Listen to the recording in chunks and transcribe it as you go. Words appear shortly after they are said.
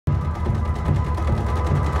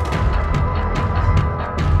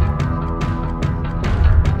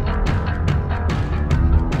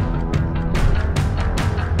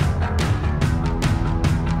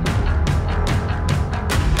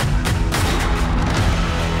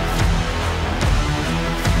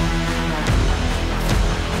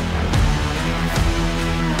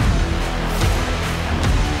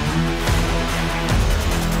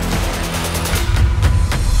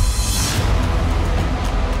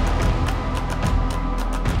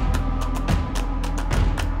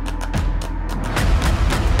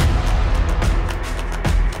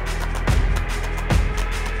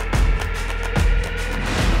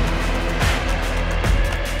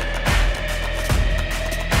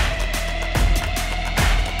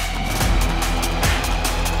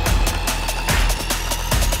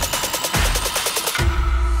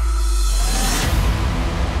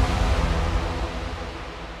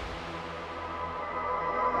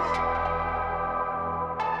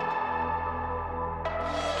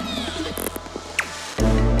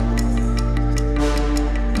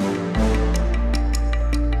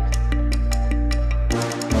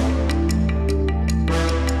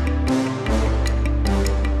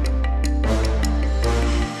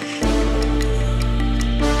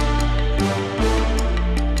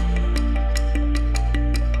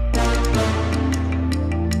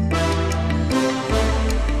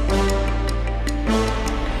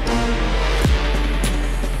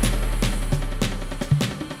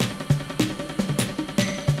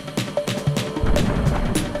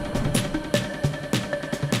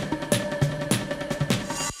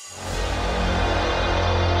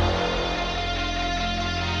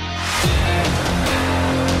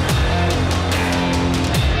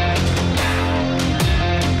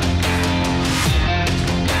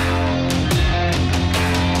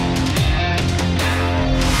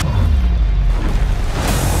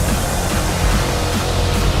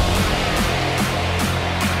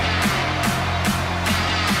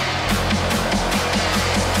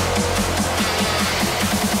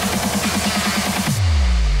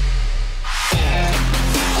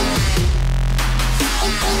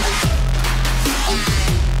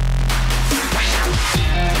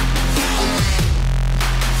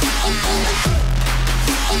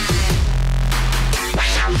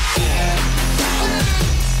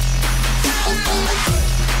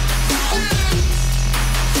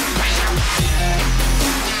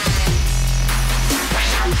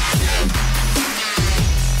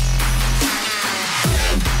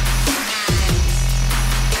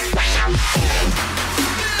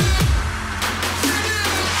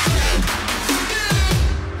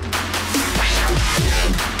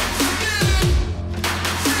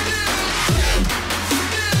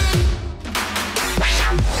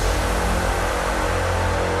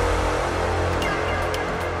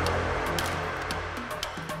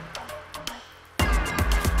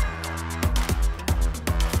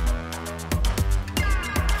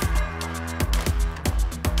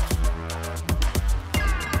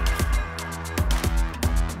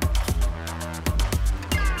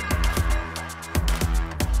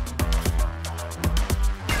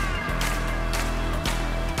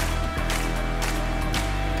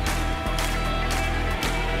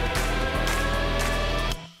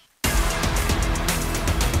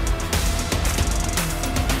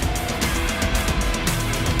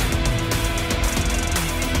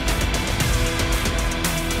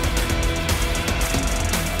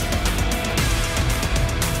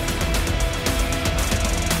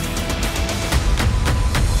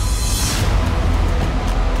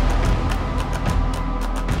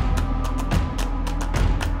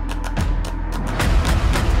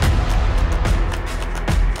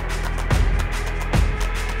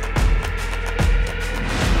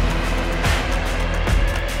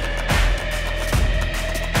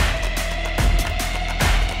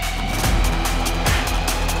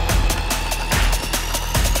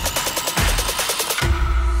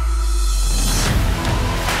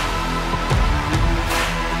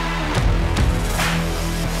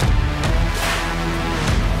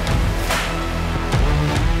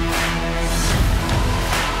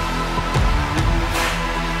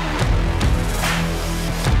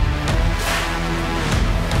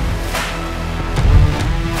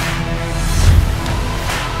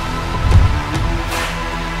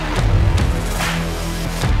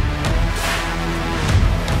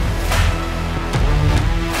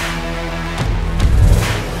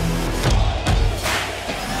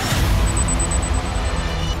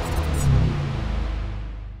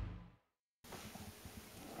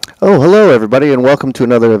Oh, hello everybody, and welcome to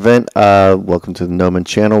another event. Welcome to the Gnomon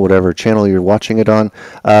channel, whatever channel you're watching it on.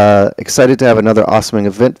 Excited to have another awesome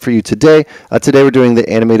event for you today. Today we're doing the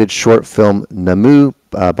animated short film Namoo,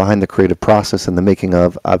 behind the creative process and the making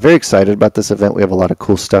of. Very excited about this event. We have a lot of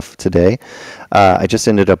cool stuff today. I just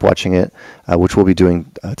ended up watching it, which we'll be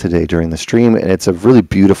doing today during the stream, and it's a really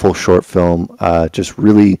beautiful short film. Just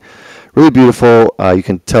really beautiful. You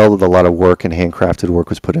can tell that a lot of work and handcrafted work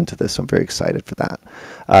was put into this, so I'm very excited for that.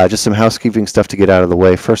 Just some housekeeping stuff to get out of the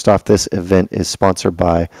way. First off, this event is sponsored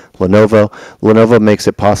by Lenovo. Lenovo makes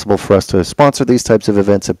it possible for us to sponsor these types of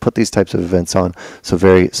events and put these types of events on, so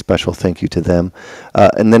very special thank you to them.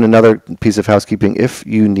 And then another piece of housekeeping, if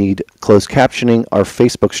you need closed captioning, our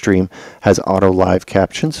Facebook stream has auto live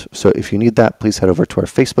captions, so if you need that, please head over to our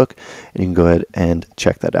Facebook and you can go ahead and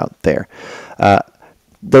check that out there.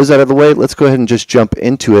 Those out of the way, let's go ahead and just jump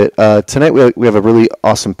into it. Tonight we have a really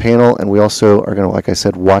awesome panel, and we also are going to, like I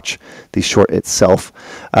said, watch the short itself.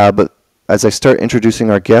 But as I start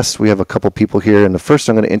introducing our guests, we have a couple people here, and the first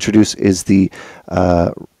I'm going to introduce is the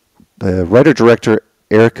writer-director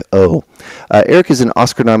Eric O. Eric is an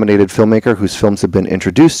Oscar-nominated filmmaker whose films have been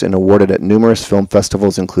introduced and awarded at numerous film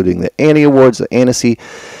festivals, including the Annie Awards, the Annecy,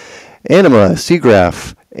 Anima,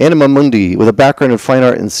 SIGGRAPH, Anima Mundi, with a background in fine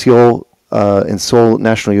art in Seoul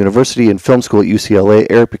National University and film school at UCLA.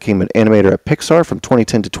 Eric became an animator at Pixar from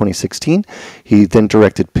 2010 to 2016. He then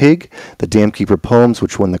directed Pig, The Damkeeper Poems,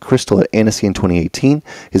 which won the Crystal at Annecy in 2018.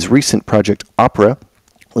 His recent project, Opera,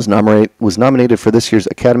 was nominated for this year's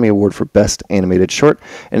Academy Award for Best Animated Short,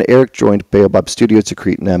 and Eric joined Baobab Studios to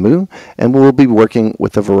create Namoo, and will be working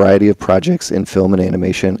with a variety of projects in film and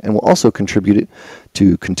animation, and will also contribute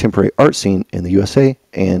to contemporary art scene in the USA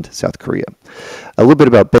and South Korea. A little bit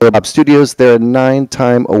about Baobab Studios. They're a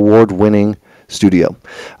 9-time award-winning studio.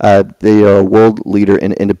 They are a world leader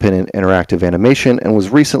in independent interactive animation and was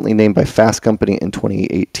recently named by Fast Company in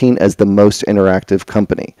 2018 as the most interactive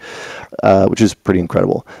company, which is pretty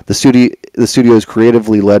incredible. The studio is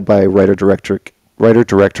creatively led by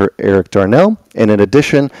writer-director Eric Darnell, and in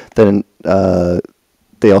addition,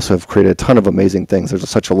 they also have created a ton of amazing things. There's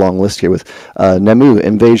such a long list here with Namoo,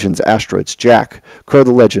 Invasions, Asteroids, Jack, Crow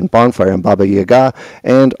the Legend, Bonfire, and Baba Yaga,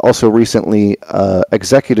 and also recently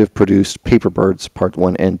executive produced Paperbirds Part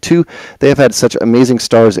 1 and 2. They have had such amazing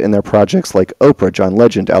stars in their projects like Oprah, John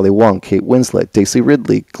Legend, Ali Wong, Kate Winslet, Daisy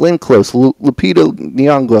Ridley, Glenn Close, Lupita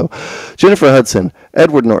Nyong'o, Jennifer Hudson,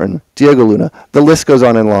 Edward Norton, Diego Luna. The list goes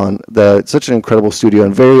on and on. Such an incredible studio,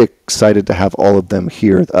 and very excited to have all of them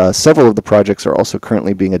here. Several of the projects are also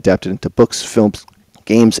currently being adapted into books, films,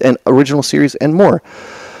 games, and original series, and more.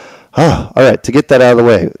 All right, to get that out of the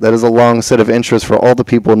way, that is a long set of intros for all the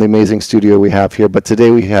people in the amazing studio we have here. But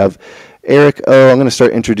today we have Eric O. I'm going to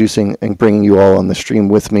start introducing and bringing you all on the stream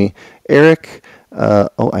with me. Eric,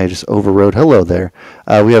 I just overrode. Hello there.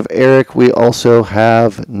 We have Eric. We also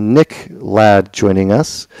have Nick Ladd joining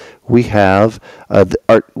us. We have the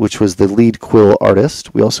art, which was the lead Quill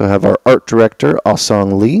artist. We also have our art director,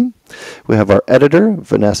 Ah-Song Lee. We have our editor,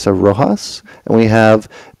 Vanessa Rojas. And we have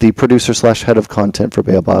the producer / head of content for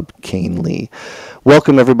Baobab, Kane Lee.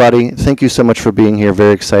 Welcome, everybody. Thank you so much for being here.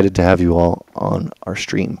 Very excited to have you all on our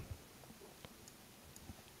stream.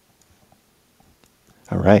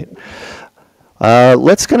 All right.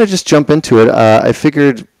 Let's kind of just jump into it. I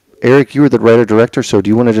figured, Eric, you were the writer-director, so do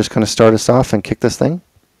you want to just kind of start us off and kick this thing?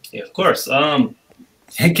 Yeah, of course.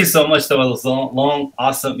 Thank you so much. That was a long,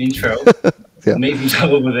 awesome intro. Yeah. Amazing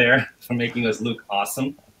job over there for making us look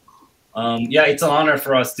awesome. Yeah, it's an honor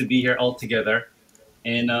for us to be here all together.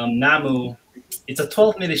 And Namoo, it's a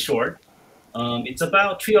 12-minute short. It's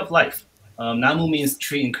about Tree of Life. Namoo means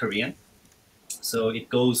tree in Korean. So it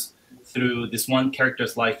goes through this one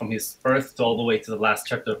character's life from his birth to all the way to the last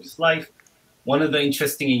chapter of his life. One of the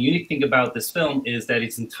interesting and unique thing about this film is that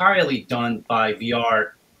it's entirely done by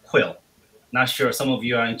VR Quill. Not sure some of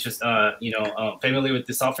you are familiar with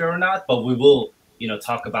the software or not, but we will,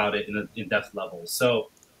 talk about it in an in-depth level. So,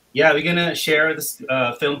 yeah, we're gonna share this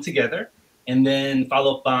film together, and then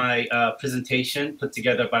followed by a presentation put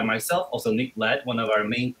together by myself, also Nick Ladd, one of our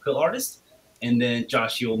main Quill artists, and then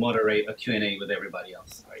Josh, you will moderate a Q&A with everybody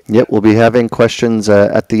else. Right? Yep, we'll be having questions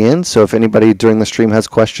at the end. So if anybody during the stream has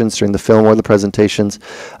questions during the film or the presentations,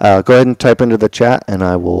 go ahead and type into the chat, and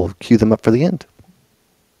I will queue them up for the end.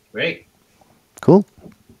 Great. Cool.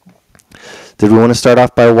 Did we want to start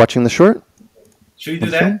off by watching the short? Should we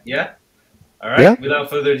do that? Yeah. All right. Yeah. Without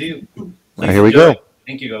further ado, right, here we go.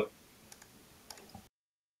 Thank you, Go.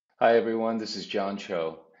 Hi, everyone. This is John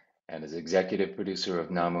Cho, and as executive producer of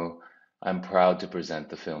Namoo, I'm proud to present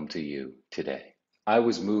the film to you today. I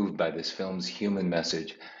was moved by this film's human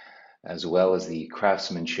message as well as the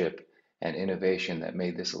craftsmanship and innovation that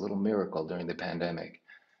made this a little miracle during the pandemic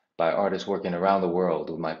by artists working around the world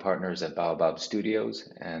with my partners at Baobab Studios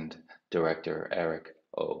and director Eric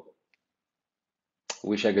O.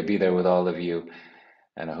 Wish I could be there with all of you,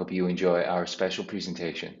 and I hope you enjoy our special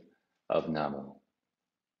presentation of Namoo.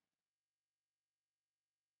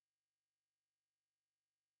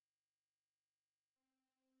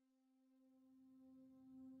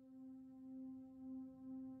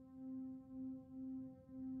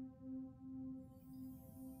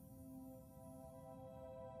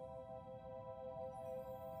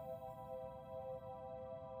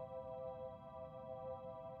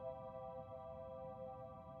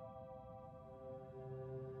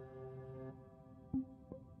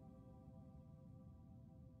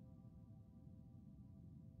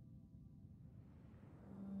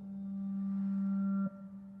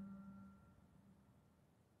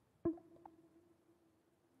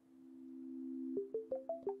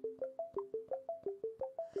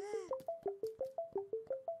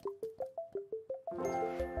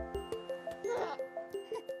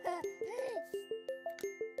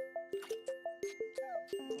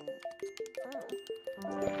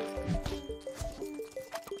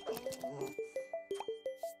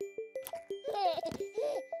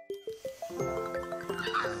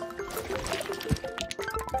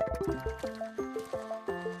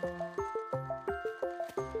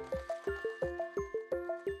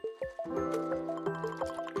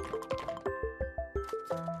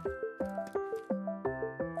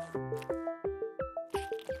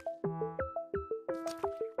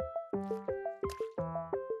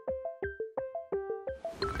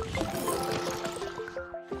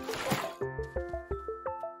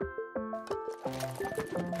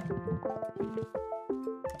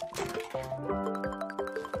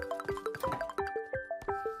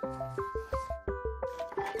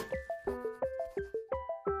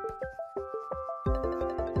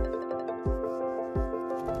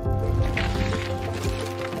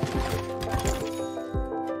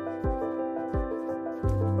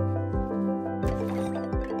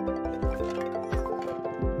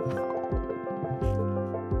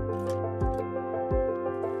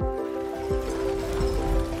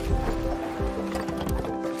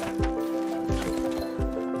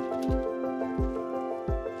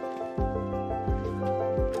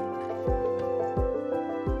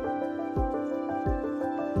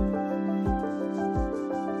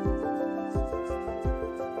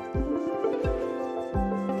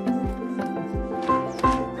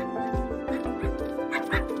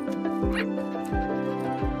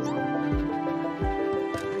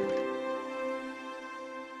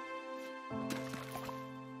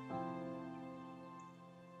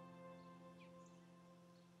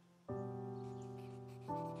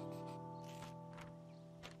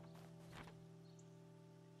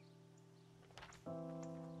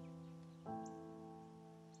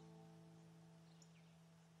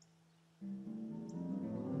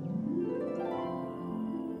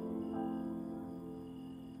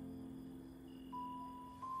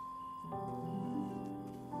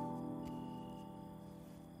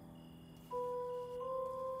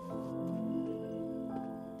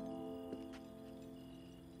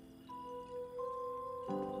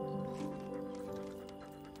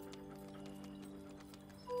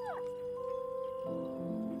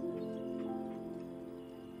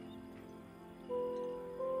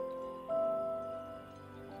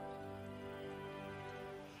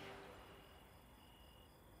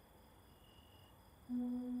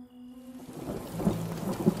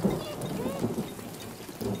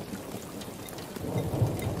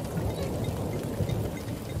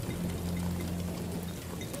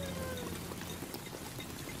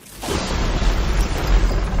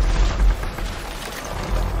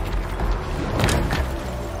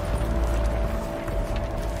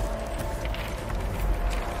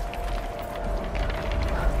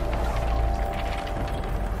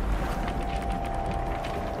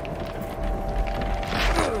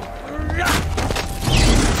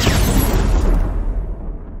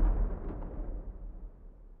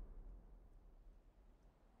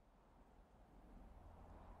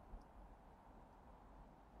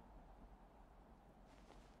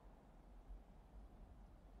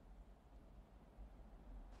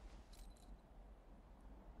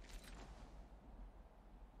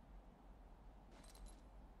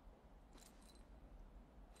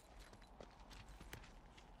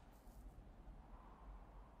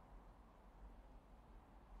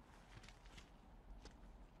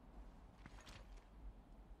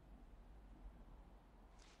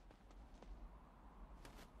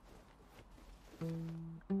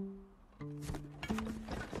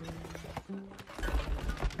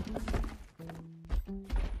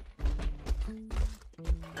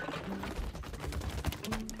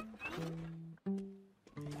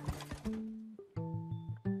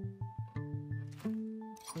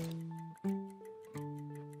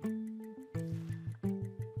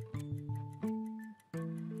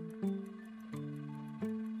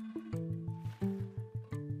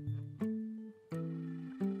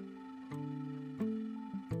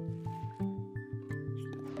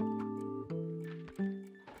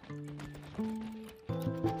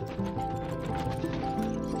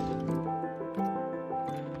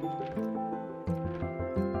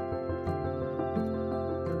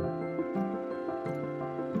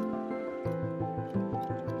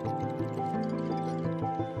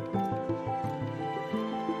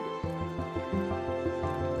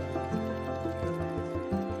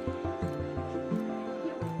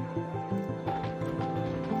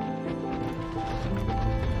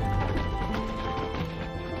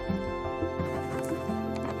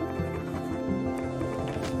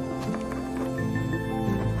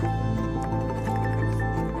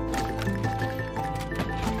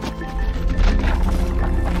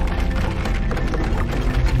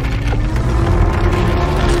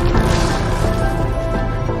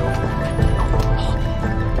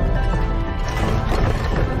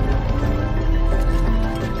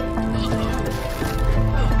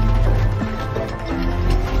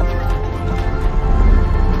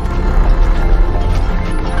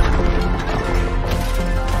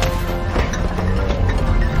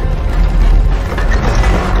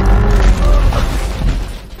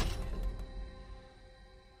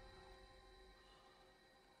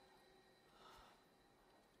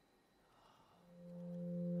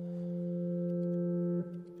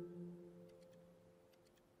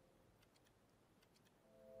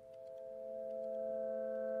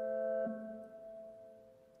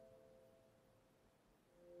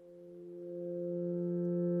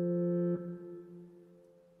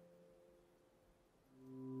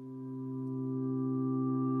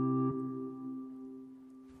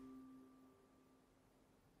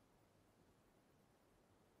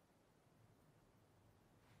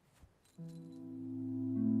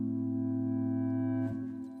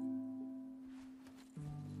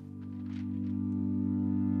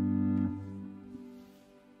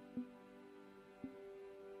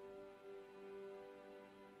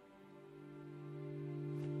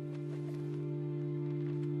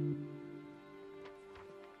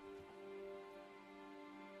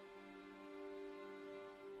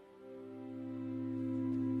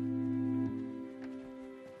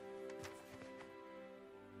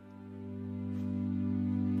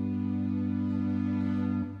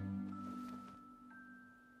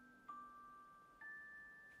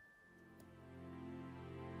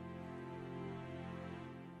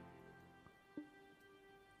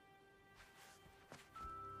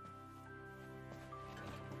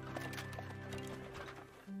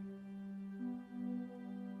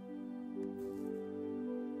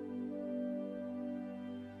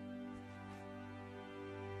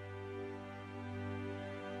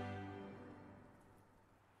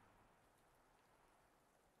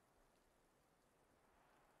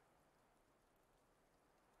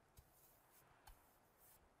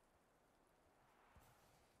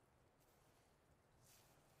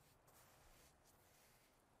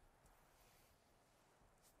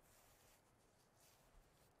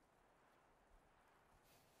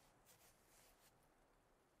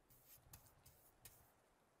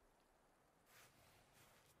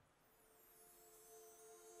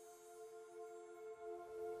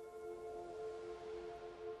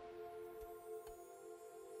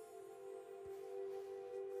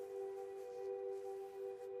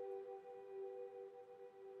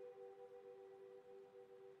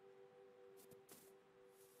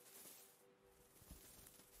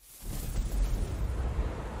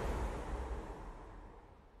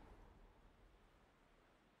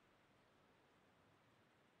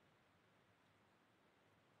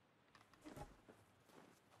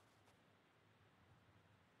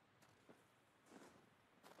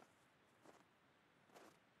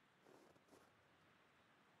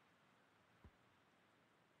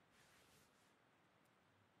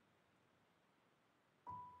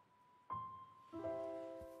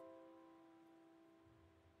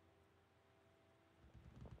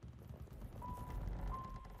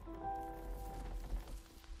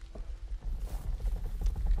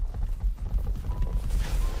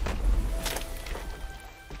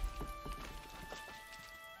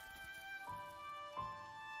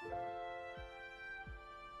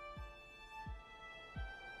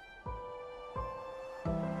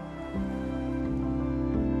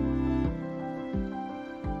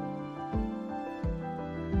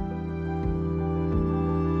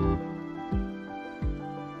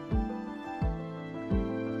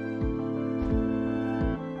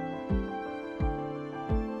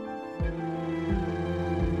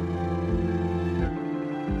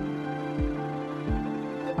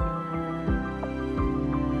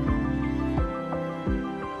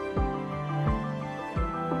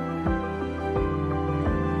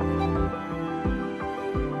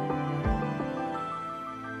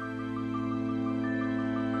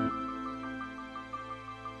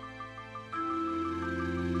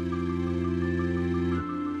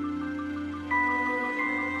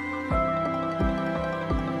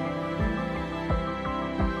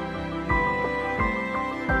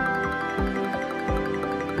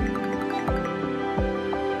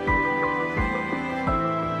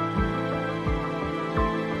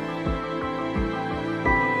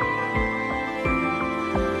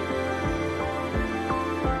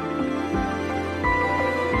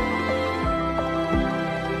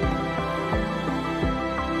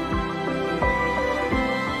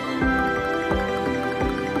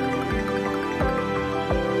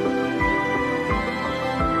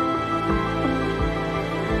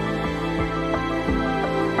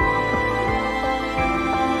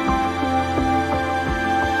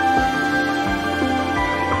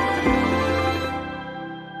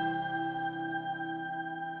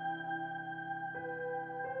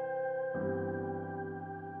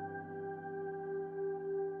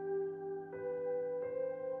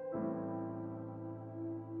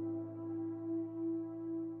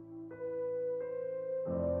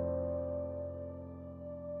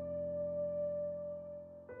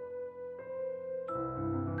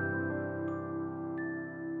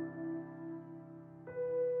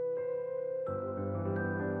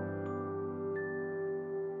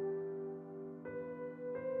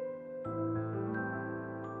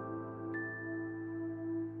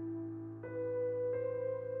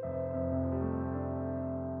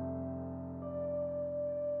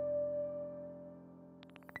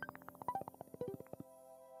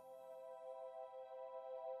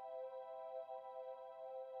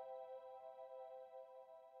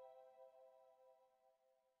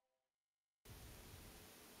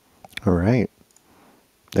 All right.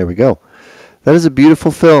 There we go. That is a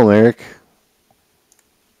beautiful film, Eric.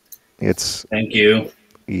 It's Thank you.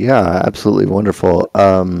 yeah, absolutely wonderful.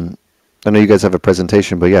 I know you guys have a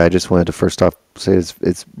presentation, but yeah, I just wanted to first off say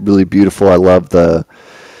it's really beautiful. I love the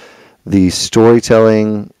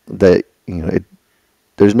storytelling that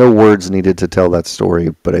there's no words needed to tell that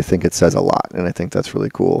story, but I think it says a lot, and I think that's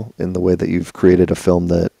really cool in the way that you've created a film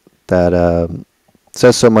that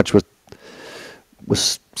says so much with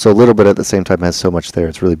so little, but at the same time has so much there.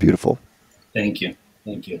 It's really beautiful. Thank you.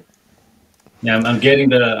 Thank you. Yeah, I'm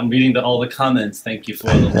reading all the comments. Thank you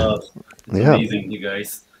for all the love. It's Yeah, amazing, you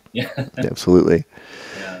guys. Yeah. absolutely.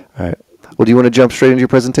 Yeah. All right. Well, do you want to jump straight into your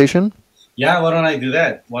presentation? Yeah, why don't I do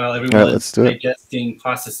that while All right, everyone's let's do it. digesting,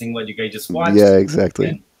 processing what you guys just watched? Yeah, exactly.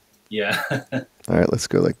 And yeah. All right, let's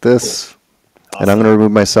go like this. Cool. And I'm going to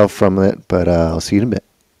remove myself from it, but I'll see you in a bit.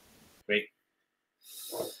 Great.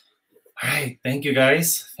 All right. Thank you,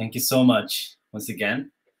 guys. Thank you so much once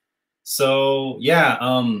again. So yeah,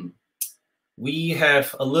 we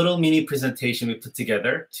have a little mini presentation we put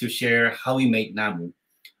together to share how we made Namoo.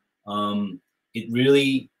 It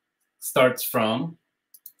really starts from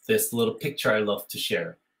this little picture I love to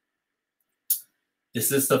share.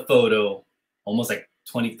 This is the photo almost like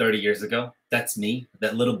 20, 30 years ago. That's me,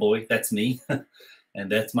 that little boy, that's me.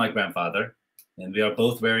 And that's my grandfather. And we are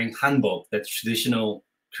both wearing hanbok, that traditional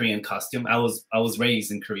Korean costume. I was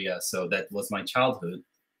raised in Korea, so that was my childhood.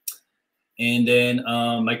 And then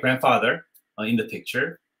my grandfather in the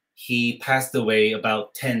picture, he passed away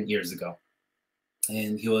about 10 years ago.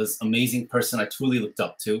 And he was an amazing person I truly looked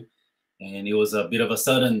up to. And it was a bit of a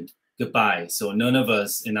sudden goodbye. So none of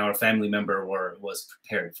us in our family member was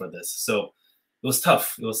prepared for this. So it was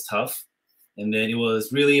tough. It was tough. And then it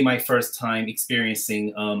was really my first time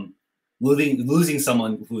experiencing losing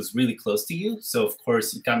someone who's really close to you. So of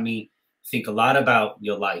course, it got me think a lot about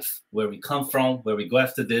your life, where we come from, where we go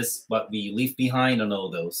after this, what we leave behind, and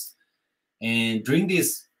all those. And during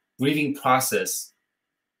this grieving process,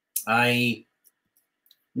 I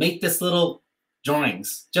made this little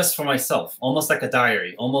drawings just for myself, almost like a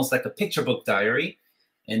diary, almost like a picture book diary.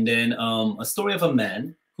 And then a story of a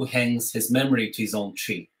man who hangs his memory to his own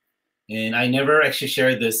tree. And I never actually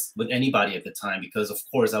shared this with anybody at the time because, of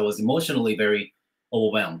course, I was emotionally very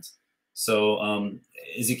overwhelmed. So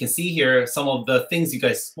as you can see here, some of the things you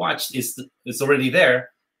guys watched is already there.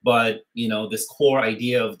 But, this core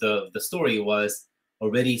idea of the story was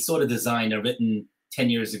already sort of designed and written 10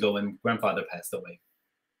 years ago when grandfather passed away.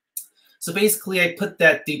 So basically, I put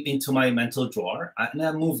that deep into my mental drawer and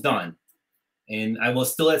I moved on. And I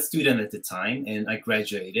was still a student at the time and I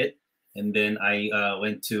graduated. And then I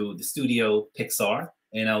went to the studio Pixar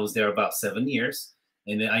and I was there about 7 years.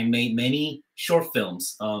 And then I made many short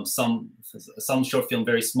films, some short film,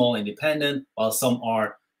 very small, independent, while some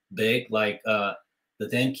are big, like the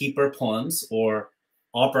Den Keeper poems or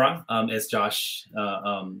opera, as Josh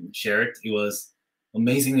shared. It was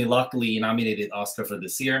amazingly, luckily nominated Oscar for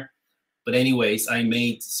this year. But anyways, I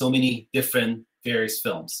made so many different various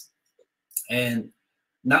films. And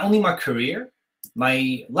not only my career,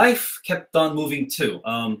 my life kept on moving too.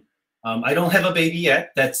 I don't have a baby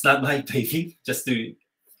yet. That's not my baby, just to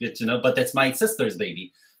get to know, but that's my sister's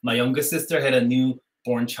baby. My youngest sister had a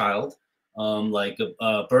newborn child, like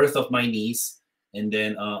a birth of my niece. And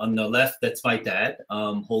then on the left, that's my dad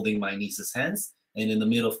holding my niece's hands. And in the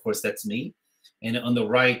middle, of course, that's me. And on the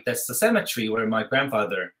right, that's the cemetery where my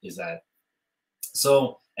grandfather is at.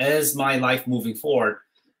 So as my life moving forward,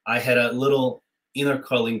 I had a little inner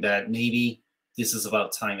calling that maybe this is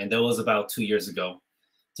about time. And that was about 2 years ago,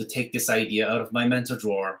 to take this idea out of my mental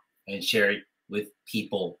drawer and share it with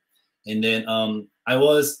people. And then I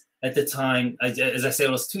was at the time, as I said,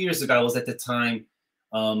 it was 2 years ago, I was at the time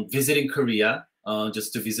visiting Korea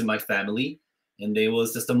just to visit my family. And there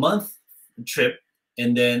was just a month trip.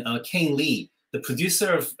 And then Kane Lee, the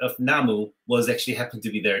producer of Namoo, was actually happened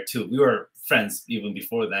to be there too. We were friends even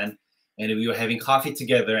before then. And we were having coffee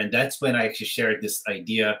together. And that's when I actually shared this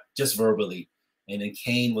idea just verbally. And then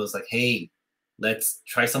Kane was like, hey, let's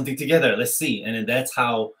try something together. Let's see. And then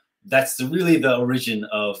that's really the origin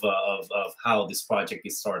of how this project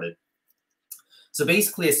is started. So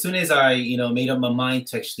basically, as soon as I made up my mind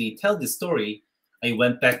to actually tell this story, I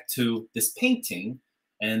went back to this painting.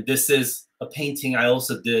 And this is a painting I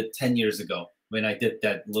also did 10 years ago when I did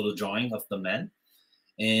that little drawing of the man.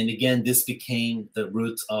 And again, this became the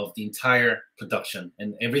root of the entire production.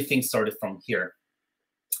 And everything started from here.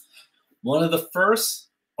 One of the first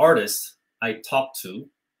artists I talked to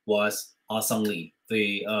was Sung Lee,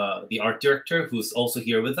 the art director, who's also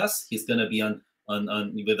here with us. He's going to be on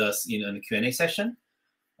with us in the Q&A session.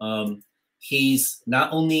 he's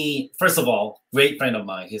not only, first of all, great friend of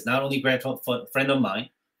mine. He's not only great friend of mine,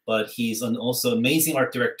 but he's an also amazing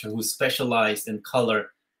art director who specialized in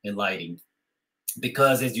color and lighting.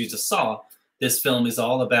 Because as you just saw, this film is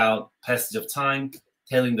all about passage of time,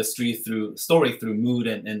 telling the story through mood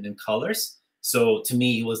and colors. So to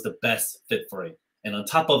me, he was the best fit for it. And on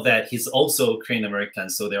top of that, he's also Korean American.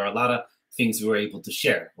 So there are a lot of things we were able to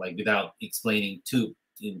share, like without explaining too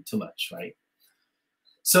much, right?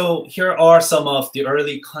 So here are some of the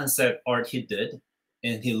early concept art he did.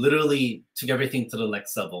 And he literally took everything to the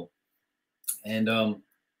next level. And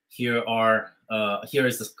here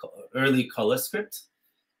is this early color script.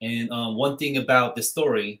 And one thing about the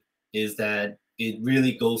story is that it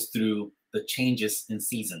really goes through the changes in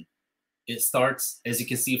season. It starts, as you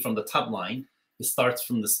can see from the top line, it starts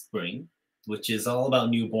from the spring, which is all about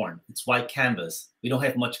newborn. It's white canvas. We don't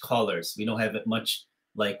have much colors. We don't have much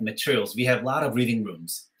like materials. We have a lot of reading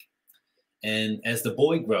rooms. And as the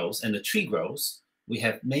boy grows and the tree grows, we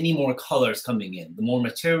have many more colors coming in. The more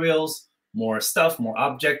materials, more stuff, more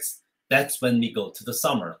objects. That's when we go to the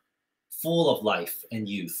summer, full of life and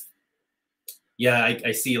youth. Yeah,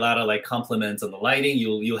 I see a lot of like compliments on the lighting.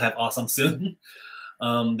 You'll have awesome soon.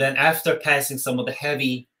 Then after passing some of the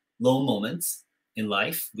heavy, low moments in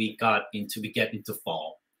life, we get into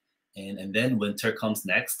fall, and then winter comes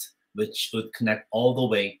next, which would connect all the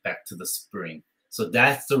way back to the spring. So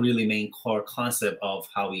that's the really main core concept of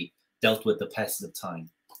how we dealt with the passage of time.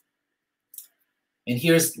 And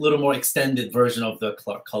here's a little more extended version of the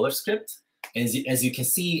color script. As you can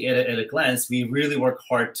see at a glance, we really work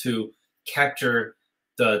hard to capture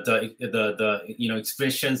the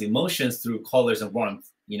expressions, emotions through colors and warmth,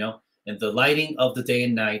 and the lighting of the day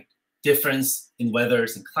and night, difference in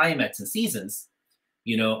weathers and climates and seasons.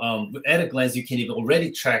 At a glance, you can even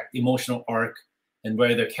already track emotional arc and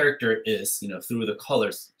where the character is, through the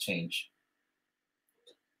colors change.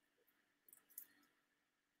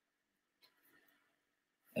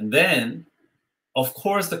 And then, of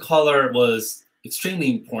course, the color was extremely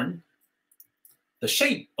important. The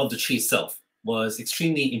shape of the tree itself was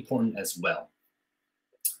extremely important as well.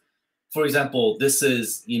 For example, this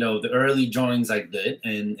is, the early drawings I did.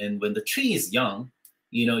 And when the tree is young,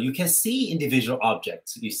 you can see individual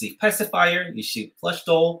objects. You see pacifier, you see plush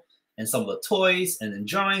doll, and some of the toys, and then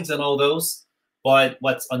drawings and all those. But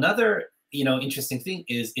what's another, interesting thing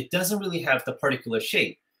is it doesn't really have the particular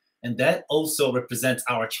shape. And that also represents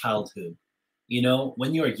our childhood.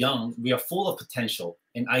 When you're young, we are full of potential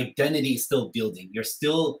and identity is still building. You're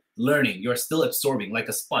still learning. You're still absorbing like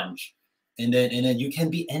a sponge. And then you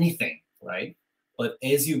can be anything, right? But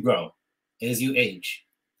as you grow, as you age,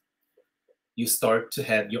 you start to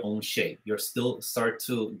have your own shape. You still start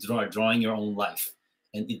to drawing your own life.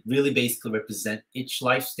 And it really basically represents each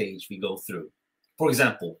life stage we go through. For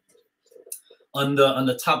example, on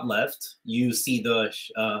the top left, you see the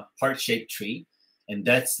heart-shaped tree. And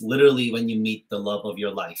that's literally when you meet the love of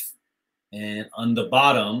your life. And on the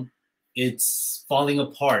bottom, it's falling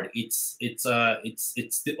apart. It's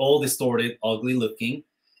all distorted, ugly looking.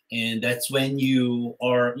 And that's when you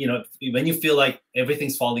are, when you feel like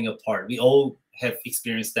everything's falling apart. We all have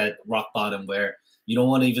experienced that rock bottom where you don't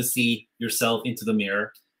want to even see yourself into the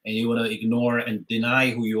mirror and you want to ignore and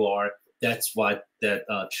deny who you are. That's what that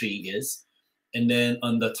tree is. And then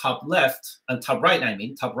on the top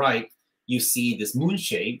right, you see this moon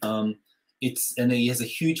shape. And it has a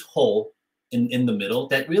huge hole in the middle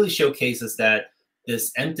that really showcases that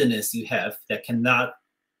this emptiness you have that cannot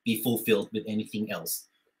be fulfilled with anything else.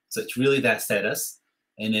 So it's really that status.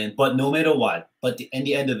 And then, but no matter what, in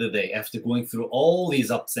the end of the day, after going through all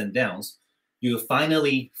these ups and downs, you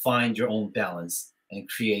finally find your own balance and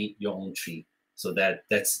create your own tree. So that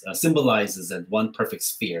symbolizes that one perfect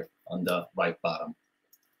sphere on the right bottom.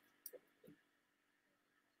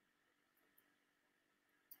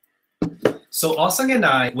 So Osang and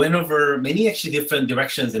I went over many actually different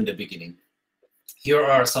directions in the beginning. Here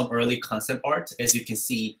are some early concept art. As you can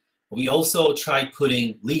see, we also tried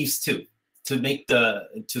putting leaves too,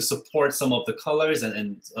 to support some of the colors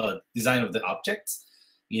and design of the objects,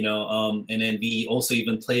 and then we also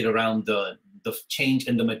even played around the change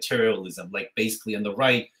in the materialism, like basically on the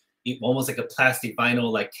right, almost like a plastic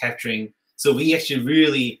vinyl, like capturing. So we actually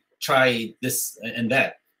really tried this and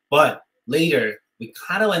that, but later we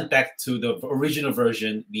kind of went back to the original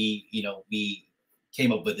version we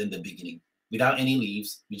came up with in the beginning. Without any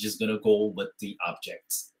leaves, we're just gonna go with the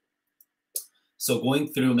objects. So going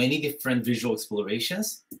through many different visual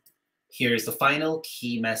explorations, here's the final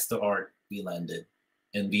key master art we landed,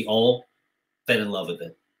 and we all fell in love with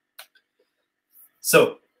it.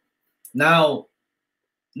 So now,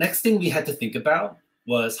 next thing we had to think about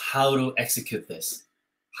was how to execute this,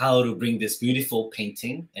 how to bring this beautiful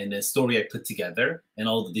painting and the story I put together and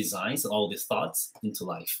all the designs and all these thoughts into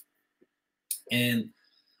life. And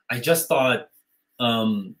I just thought,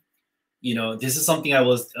 this is something I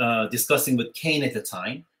was discussing with Kane at the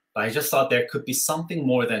time, but I just thought there could be something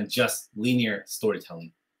more than just linear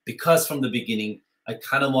storytelling. Because from the beginning, I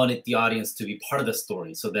kind of wanted the audience to be part of the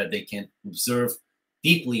story so that they can observe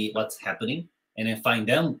deeply what's happening and then find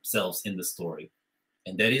themselves in the story.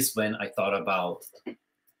 And that is when I thought about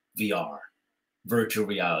VR, virtual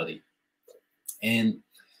reality. And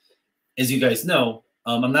as you guys know,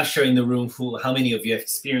 I'm not sure in the room how many of you have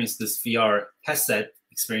experienced this VR headset,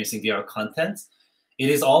 experiencing VR content. It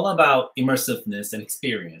is all about immersiveness and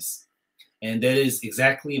experience. And that is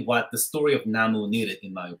exactly what the story of Namoo needed,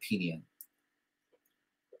 in my opinion.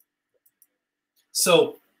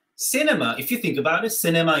 So cinema, if you think about it,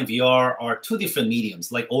 cinema and VR are two different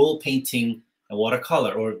mediums, like oil painting and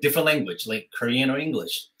watercolor, or different language, like Korean or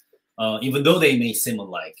English. Even though they may seem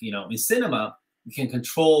alike, in cinema, you can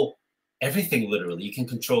control everything literally. You can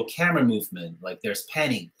control camera movement, like there's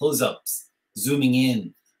panning, close-ups, zooming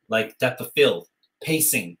in, like depth of field,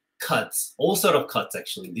 pacing, cuts, all sort of cuts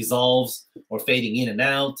actually, dissolves or fading in and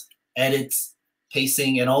out, edits,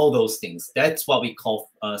 pacing, and all those things. That's what we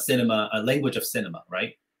call cinema, a language of cinema,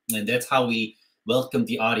 right? And that's how we welcome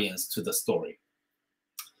the audience to the story.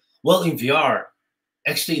 Well, in VR,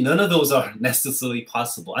 actually, none of those are necessarily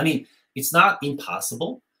possible. I mean, it's not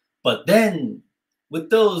impossible, but then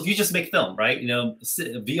with those, you just make film, right?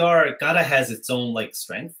 VR gotta has its own like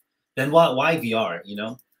strength. Then why VR?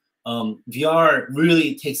 VR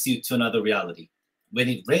really takes you to another reality. When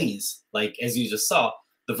it rains, like as you just saw,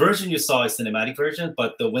 the version you saw is cinematic version,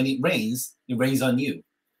 but when it rains on you.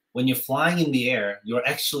 When you're flying in the air, you're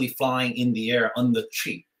actually flying in the air on the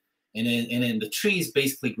tree. And then the tree is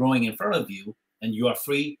basically growing in front of you, and you are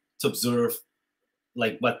free to observe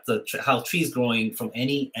like how tree is growing from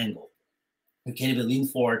any angle. You can even lean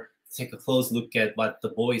forward, take a close look at what the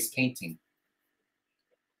boy is painting.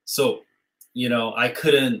 So, I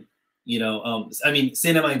couldn't, I mean,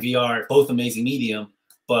 cinema and VR, both amazing medium,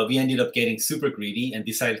 but we ended up getting super greedy and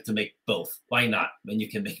decided to make both. Why not when you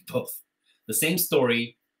can make both? The same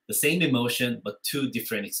story, the same emotion, but two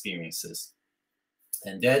different experiences.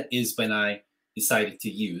 And that is when I decided to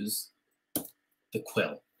use the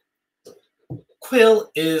Quill.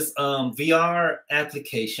 Quill is a VR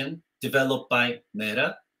application developed by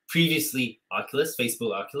Meta, previously Oculus,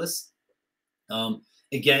 Facebook Oculus.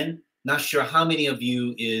 Again, not sure how many of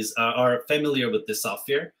you are familiar with this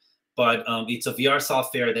software, but it's a VR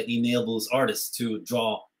software that enables artists to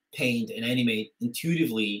draw, paint, and animate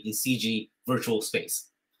intuitively in CG virtual space.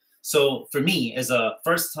 So for me, as a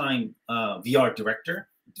first-time VR director,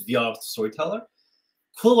 VR storyteller,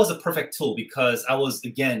 Quill was a perfect tool because I was,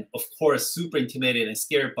 again, of course, super intimidated and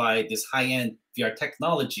scared by this high-end VR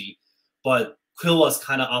technology, but Quill was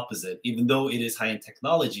kind of opposite. Even though it is high-end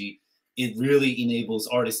technology, it really enables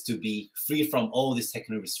artists to be free from all these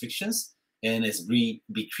technical restrictions and be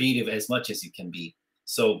creative as much as you can be.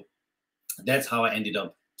 So that's how I ended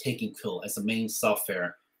up taking Quill as the main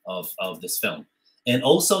software of this film. And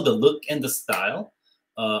also the look and the style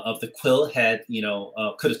of the Quill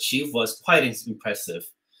could achieve was quite impressive.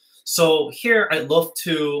 So here I'd love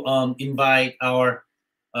to invite our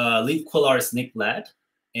lead Quill artist, Nick Ladd,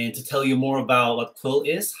 and to tell you more about what Quill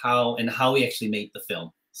is, how we actually made the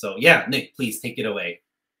film. So yeah, Nick, please take it away.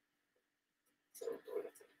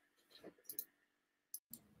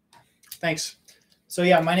 Thanks. So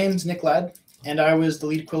yeah, my name's Nick Ladd, and I was the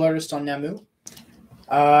lead Quill artist on Namoo.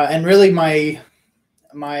 And really my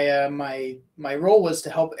role was to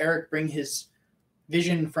help Eric bring his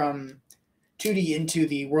vision from 2D into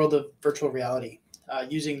the world of virtual reality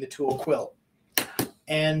using the tool Quill.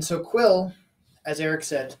 And so Quill, as Eric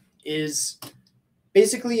said, is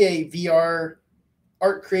basically a VR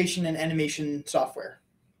art creation and animation software.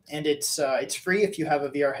 And it's free if you have a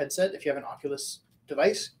VR headset, if you have an Oculus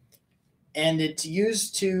device. And it's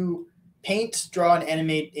used to paint, draw, and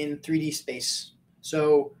animate in 3D space.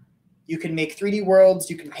 So you can make 3D worlds,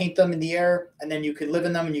 you can paint them in the air, and then you can live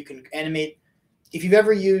in them and you can animate. If you've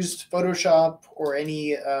ever used Photoshop or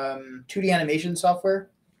any 2D animation software,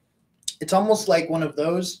 it's almost like one of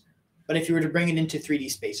those, but if you were to bring it into 3D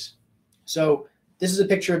space. So this is a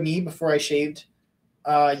picture of me before I shaved,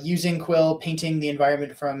 using Quill, painting the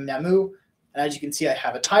environment from Namoo. And as you can see, I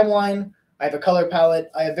have a timeline, I have a color palette,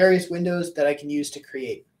 I have various windows that I can use to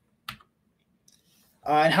create.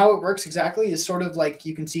 And how it works exactly is sort of like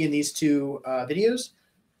you can see in these two videos.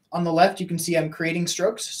 On the left, you can see I'm creating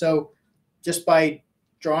strokes. So just by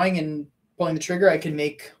drawing and pulling the trigger, I can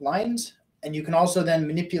make lines. and you can also then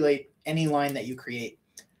manipulate any line that you create.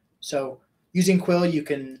 So using Quill, you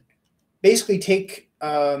can basically take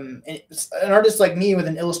an artist like me with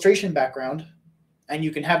an illustration background, and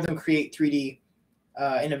you can have them create 3D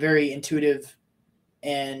in a very intuitive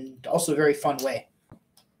and also very fun way.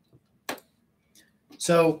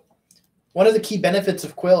 So one of the key benefits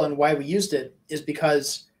of Quill and why we used it is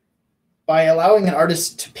because by allowing an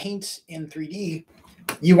artist to paint in 3D,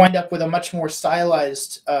 you wind up with a much more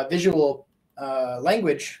stylized visual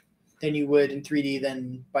language than you would in 3D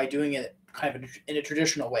than by doing it kind of in a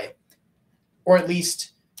traditional way, or at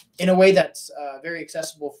least in a way that's very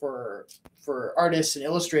accessible for artists and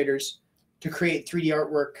illustrators to create 3D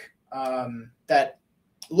artwork that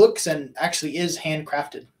looks and actually is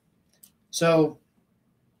handcrafted. So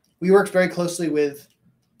we worked very closely with,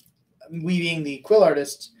 we being the Quill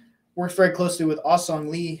artists, worked very closely with Ah-Song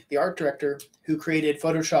Lee, the art director, who created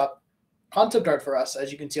Photoshop concept art for us,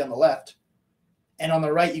 as you can see on the left. And on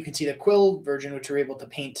the right, you can see the Quill version, which we're able to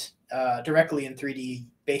paint directly in 3D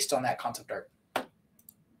based on that concept art.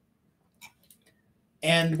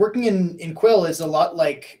 And working in Quill is a lot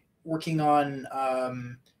like working on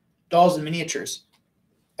dolls and miniatures.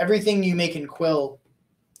 Everything you make in Quill,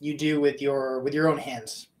 you do with your own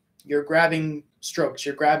hands. You're grabbing strokes,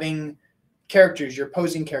 you're grabbing characters, you're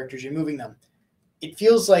posing characters, you're moving them. It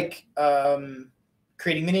feels like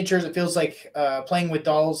creating miniatures. It feels like playing with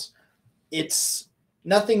dolls. It's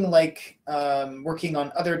nothing like working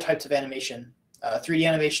on other types of animation. 3D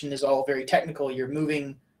animation is all very technical. You're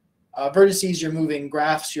moving vertices, you're moving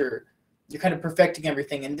graphs, you're kind of perfecting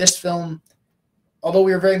everything. And this film, although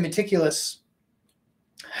we were very meticulous,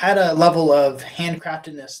 had a level of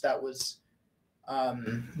handcraftedness that was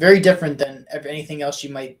very different than anything else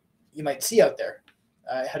you might see out there.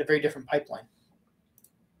 It had a very different pipeline.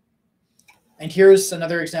 And here's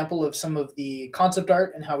another example of some of the concept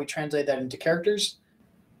art and how we translate that into characters.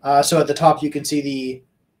 So at the top, you can see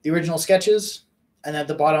the original sketches, and at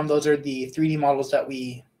the bottom, those are the 3D models that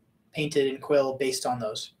we painted in Quill based on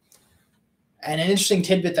those. And an interesting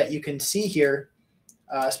tidbit that you can see here,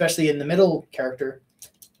 especially in the middle character,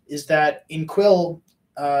 is that in Quill,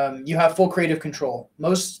 you have full creative control.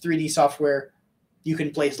 Most 3D software, you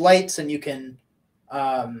can place lights and you can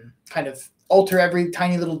kind of alter every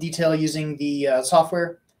tiny little detail using the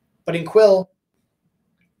software. But in Quill,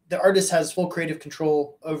 the artist has full creative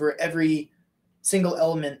control over every single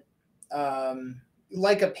element,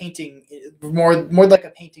 like a painting, more like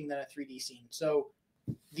a painting than a 3D scene. So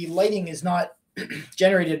the lighting is not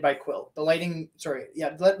generated by Quill. The lighting is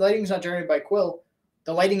not generated by Quill.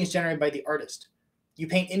 The lighting is generated by the artist. You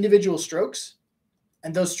paint individual strokes,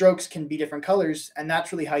 and those strokes can be different colors, and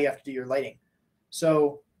that's really how you have to do your lighting.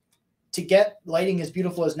 So to get lighting as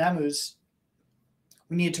beautiful as Namoo's,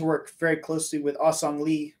 we needed to work very closely with Ah-Song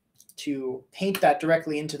Lee to paint that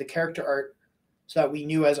directly into the character art so that we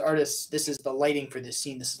knew as artists, this is the lighting for this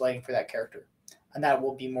scene, this is lighting for that character. And that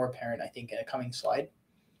will be more apparent, I think, in a coming slide.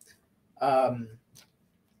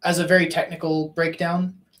 As a very technical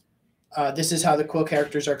breakdown, this is how the Quill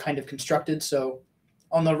characters are kind of constructed. So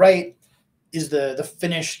on the right is the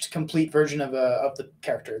finished, complete version of the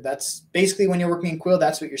character. That's basically when you're working in Quill,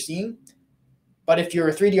 that's what you're seeing. But if you're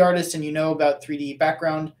a 3D artist and you know about 3D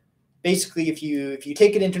background, basically if you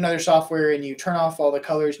take it into another software and you turn off all the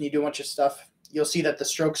colors and you do a bunch of stuff, you'll see that the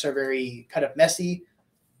strokes are very kind of messy.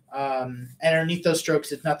 And underneath those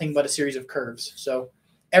strokes, it's nothing but a series of curves. So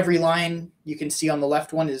every line you can see on the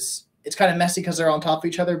left one it's kind of messy because they're on top of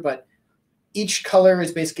each other, but each color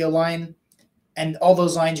is basically a line, and all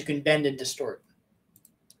those lines you can bend and distort.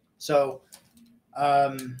 So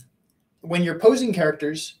when you're posing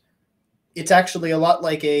characters, it's actually a lot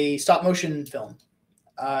like a stop motion film.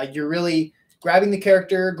 You're really grabbing the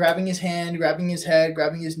character, grabbing his hand, grabbing his head,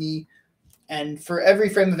 grabbing his knee, and for every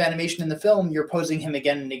frame of animation in the film, you're posing him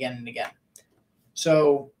again and again and again.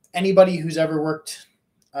 So anybody who's ever worked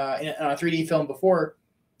on a 3D film before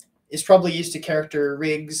is probably used to character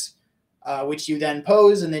rigs, which you then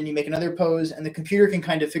pose, and then you make another pose, and the computer can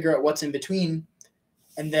kind of figure out what's in between,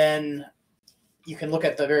 and then you can look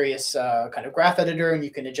at the various kind of graph editor, and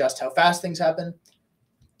you can adjust how fast things happen.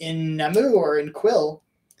 In Namoo or in Quill,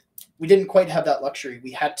 we didn't quite have that luxury.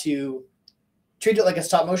 We had to treat it like a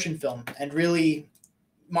stop motion film and really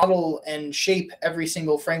model and shape every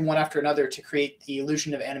single frame one after another to create the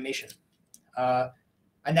illusion of animation.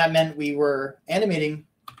 And that meant we were animating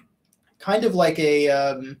kind of like a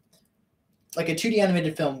 2D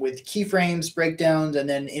animated film with keyframes, breakdowns, and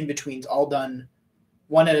then in-betweens all done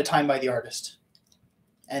one at a time by the artist.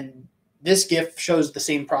 And this GIF shows the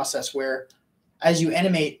same process where as you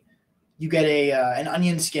animate, you get an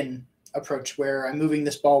onion skin approach where I'm moving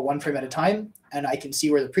this ball one frame at a time, and I can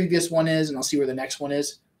see where the previous one is, and I'll see where the next one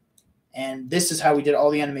is. And this is how we did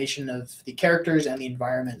all the animation of the characters and the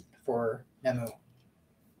environment for Namoo.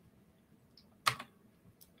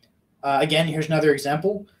 Again, here's another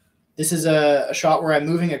example. This is a shot where I'm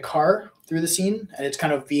moving a car through the scene, and it's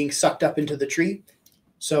kind of being sucked up into the tree.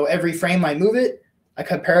 So every frame I move it, I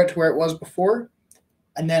compare it to where it was before,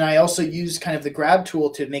 and then I also use kind of the grab tool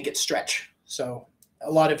to make it stretch. So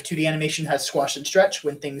a lot of 2D animation has squash and stretch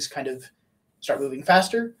when things kind of start moving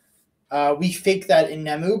faster. We fake that in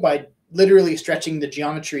Namoo by literally stretching the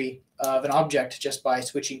geometry of an object just by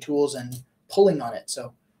switching tools and pulling on it. So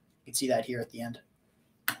you can see that here at the end.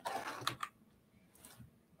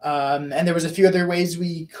 And there was a few other ways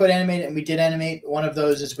we could animate it, and we did animate. One of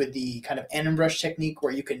those is with the kind of anim brush technique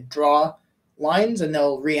where you can draw lines and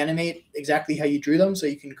they'll reanimate exactly how you drew them, so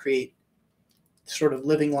you can create sort of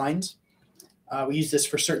living lines. We use this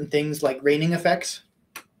for certain things like raining effects.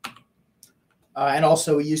 And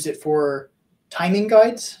also we used it for timing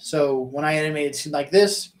guides. So when I animated a scene like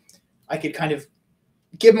this, I could kind of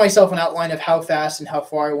give myself an outline of how fast and how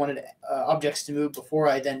far I wanted objects to move before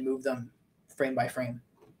I then move them frame by frame.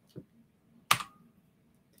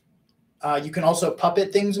 You can also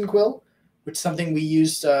puppet things in Quill, which is something we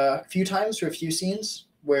used a few times for a few scenes,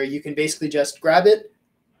 where you can basically just grab it,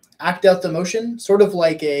 act out the motion, sort of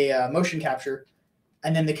like a motion capture,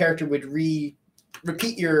 and then the character would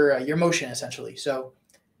repeat your motion, essentially. So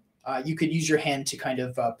you could use your hand to kind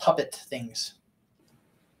of puppet things.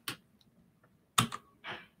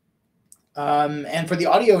 And for the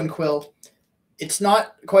audio in Quill, it's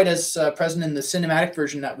not quite as present in the cinematic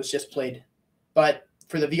version that was just played, but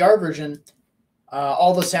for the VR version,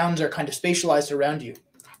 all the sounds are kind of spatialized around you.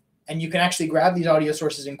 And you can actually grab these audio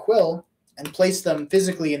sources in Quill and place them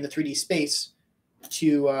physically in the 3D space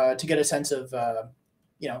to get a sense of,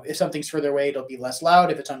 if something's further away, it'll be less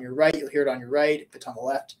loud. If it's on your right, you'll hear it on your right. If it's on the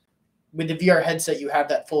left. With the VR headset, you have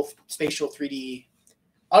that full spatial 3D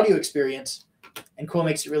audio experience. And Quill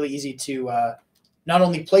makes it really easy to not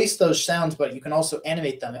only place those sounds, but you can also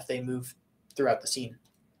animate them if they move throughout the scene.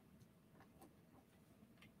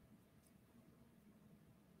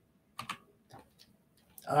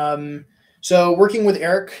 So working with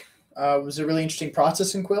Eric was a really interesting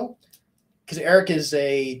process in Quill, because Eric is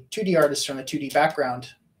a 2D artist from a 2D background,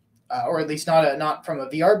 or at least not from a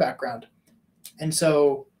VR background. And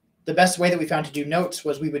so the best way that we found to do notes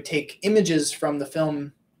was we would take images from the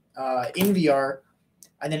film in VR,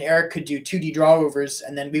 and then Eric could do 2D drawovers,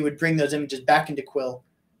 and then we would bring those images back into Quill,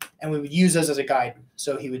 and we would use those as a guide.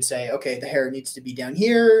 So he would say, okay, the hair needs to be down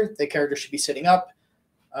here, the character should be sitting up,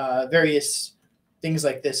 various things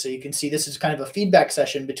like this. So you can see this is kind of a feedback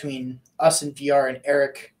session between us in VR and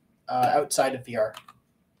Eric outside of VR.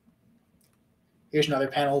 Here's another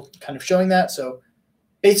panel kind of showing that. So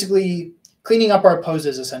basically cleaning up our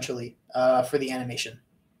poses essentially for the animation.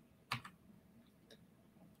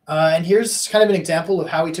 And here's kind of an example of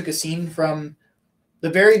how we took a scene from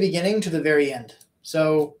the very beginning to the very end.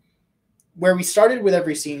 So where we started with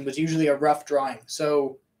every scene was usually a rough drawing.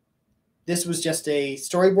 So this was just a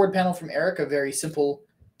storyboard panel from Eric, a very simple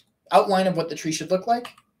outline of what the tree should look like.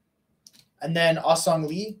 And then Ah-Song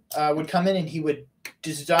Lee would come in and he would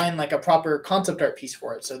design like a proper concept art piece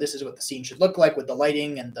for it. So this is what the scene should look like with the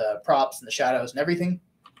lighting and the props and the shadows and everything.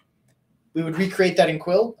 We would recreate that in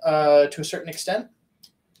Quill to a certain extent.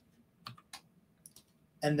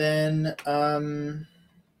 And then, I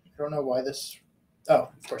don't know why this, oh,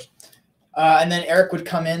 of course. And then Eric would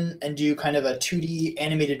come in and do kind of a 2D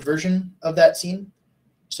animated version of that scene.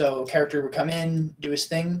 So character would come in, do his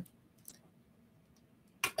thing.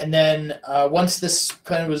 And then once this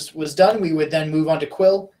kind of was done, we would then move on to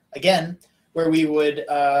Quill again, where we would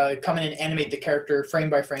come in and animate the character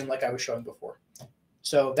frame by frame like I was showing before.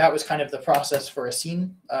 So that was kind of the process for a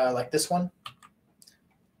scene like this one.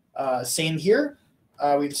 Same here.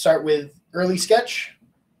 We'd start with early sketch,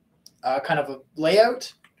 kind of a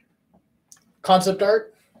layout, concept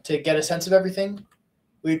art to get a sense of everything.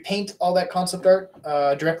 We'd paint all that concept art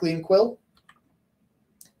directly in Quill.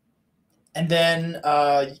 And then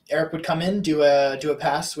Eric would come in, do a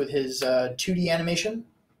pass with his 2D animation.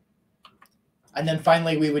 And then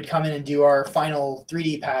finally we would come in and do our final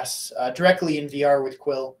 3D pass directly in VR with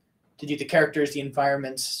Quill to do the characters, the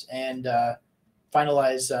environments, and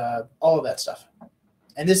finalize all of that stuff.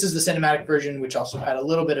 And this is the cinematic version, which also had a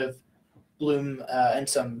little bit of bloom and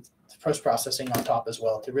some post-processing on top as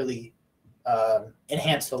well to really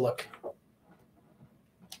enhance the look.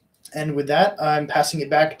 And with that, I'm passing it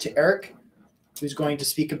back to Eric, who's going to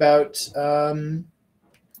speak about,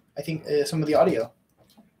 I think, some of the audio.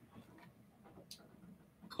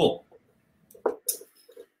 Cool.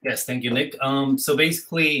 Yes, thank you, Nick. So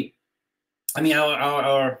basically, I mean,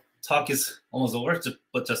 our talk is almost over,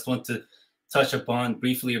 but just want to touch upon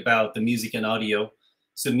briefly about the music and audio.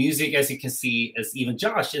 So music, as you can see, as even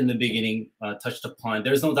Josh in the beginning touched upon,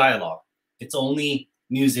 there's no dialogue. It's only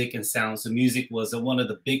music and sound. So music was one of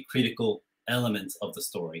the big critical elements of the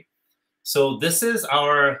story. So this is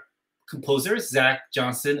our composers, Zach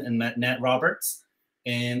Johnson and Nat Roberts.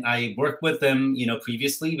 And I worked with them,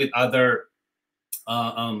 previously with other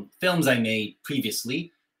films I made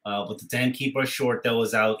previously, with the Dan Keeper short that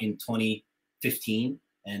was out in 2015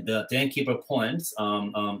 and the Dan Keeper poems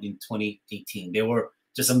in 2018. They were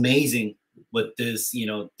just amazing with this,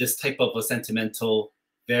 this type of a sentimental,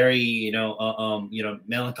 very,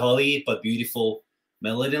 melancholy but beautiful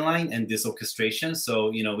melody line and this orchestration.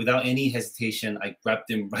 So, without any hesitation, I grabbed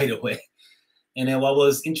them right away. And then what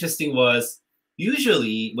was interesting was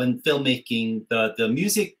usually when filmmaking, the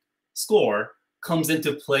music score comes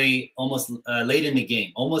into play almost late in the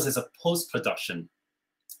game, almost as a post-production.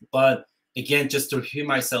 But again, just to hear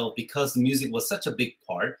myself, because the music was such a big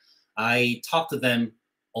part, I talked to them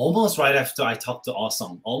almost right after I talked to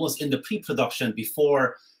Awesome, almost in the pre-production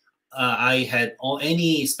before I had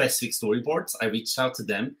any specific storyboards. I reached out to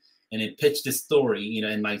them and then pitched this story,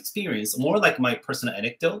 in my experience, more like my personal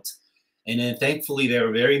anecdote. And then thankfully they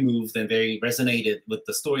were very moved and very resonated with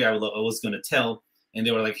the story I was going to tell. And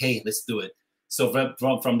they were like, hey, let's do it. So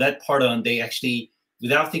from that part on, they actually,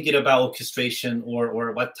 without thinking about orchestration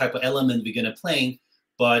or what type of element we're going to play,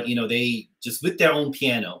 but they just with their own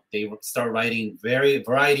piano, they start writing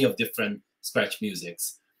variety of different scratch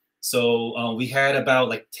musics. So we had about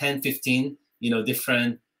like 10, 15,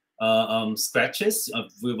 different scratches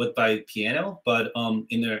with by piano. But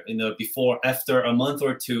in the before, after a month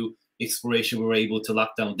or two exploration, we were able to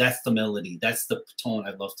lock down. That's the melody. That's the tone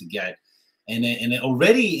I'd love to get. And then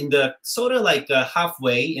already in the sort of like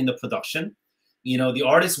halfway in the production, the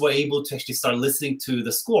artists were able to actually start listening to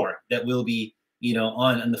the score that will be,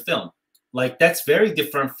 on in the film. Like that's very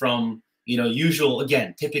different from, usual,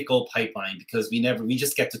 again, typical pipeline, because we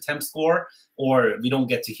just get to temp score or we don't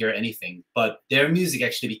get to hear anything. But their music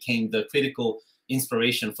actually became the critical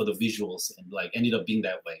inspiration for the visuals and like ended up being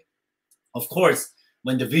that way. Of course,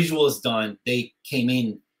 when the visual is done, they came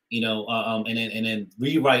in, and then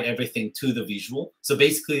rewrite everything to the visual. So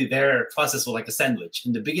basically their process was like a sandwich.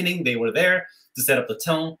 In the beginning, they were there to set up the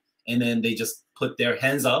tone, and then they just put their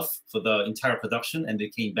hands off for the entire production, and they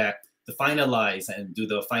came back to finalize and do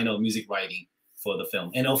the final music writing for the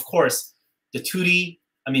film. And of course, the 2D,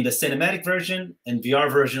 the cinematic version and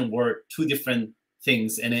VR version were two different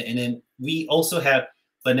things. And then we also have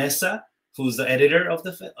Vanessa, who's the editor of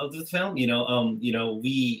the film.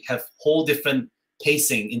 We have whole different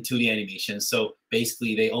pacing in 2D animation. So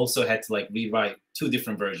basically, they also had to like rewrite two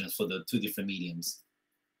different versions for the two different mediums.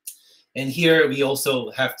 And here we also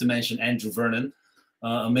have to mention Andrew Vernon,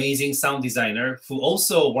 amazing sound designer who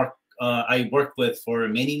also I worked with for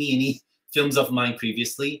many films of mine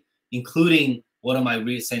previously, including one of my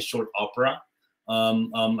recent short opera.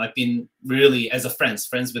 I've been really, as a friends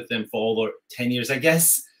with them for over 10 years, I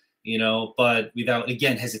guess, but without,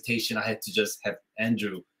 again, hesitation, I had to just have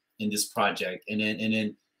Andrew in this project. And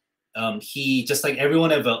then he, just like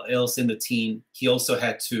everyone else in the team, he also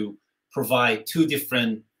had to provide two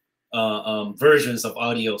different versions of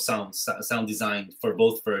audio sound design for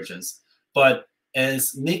both versions. But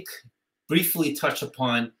as Nick briefly touched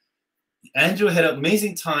upon, Andrew had an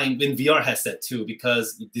amazing time in VR headset too,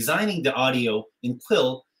 because designing the audio in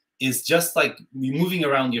Quill is just like moving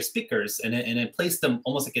around your speakers and then place them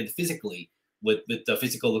almost like physically with the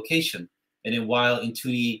physical location. And then while in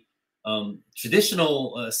 2D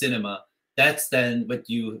traditional cinema, that's then what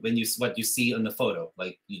you see on the photo.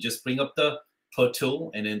 Like you just bring up the Pro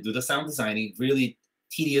Tool and then do the sound designing. Really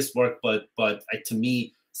tedious work, but to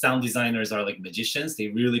me, sound designers are like magicians. They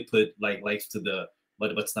really put like life to the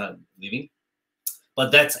what's not living.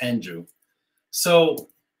 But that's Andrew. So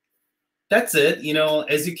that's it.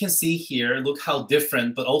 As you can see here, look how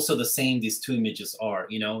different, but also the same these two images are.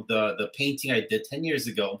 The painting I did 10 years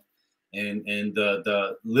ago, and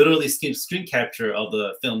the literally screen capture of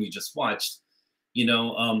the film you just watched.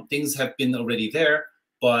 Things have been already there,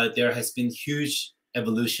 but there has been huge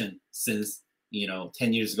evolution since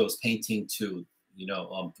 10 years ago's painting to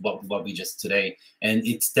what we just today. And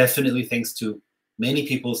it's definitely thanks to many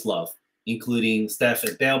people's love, including staff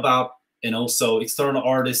at Baobab, and also external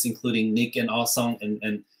artists, including Nick and Awesome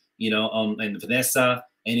and Vanessa.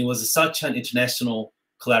 And it was such an international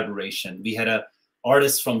collaboration. We had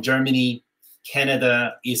artists from Germany,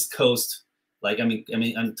 Canada, East Coast, I'm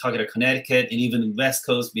talking about Connecticut, and even West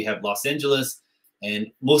Coast. We have Los Angeles,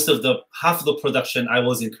 And most of the half of the production, I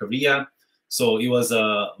was in Korea, so it was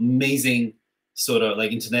a amazing sort of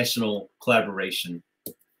like international collaboration.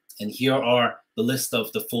 And here are the list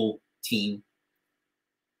of the full team.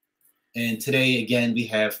 And today, again, we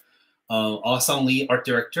have Song Lee, art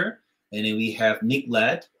director, and then we have Nick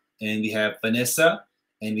Ladd, and we have Vanessa,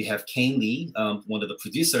 and we have Kane Lee, one of the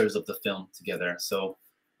producers of the film together. So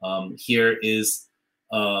here is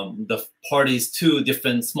the parties, 2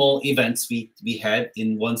 different small events we had,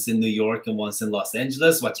 once in New York and once in Los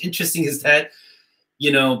Angeles. What's interesting is that,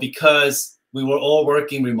 you know, because we were all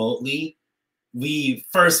working remotely, we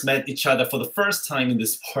first met each other for the first time in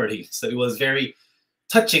this party. So it was very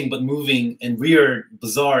touching but moving and weird,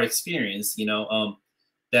 bizarre experience, you know,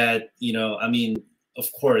 that, you know, I mean,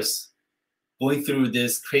 of course, going through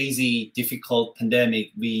this crazy, difficult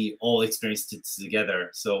pandemic, we all experienced it together.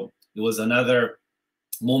 So it was another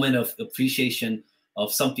moment of appreciation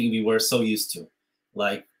of something we were so used to,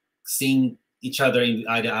 like seeing each other in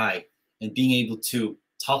eye to eye and being able to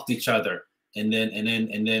talk to each other and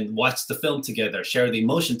then watch the film together, share the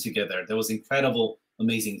emotion together. That was incredible,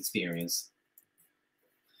 amazing experience.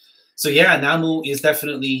 So yeah, Namoo is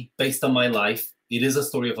definitely based on my life. It is a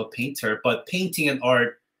story of a painter, but painting and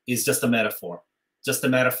art is just a metaphor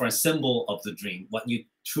and symbol of the dream, what you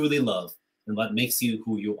truly love and what makes you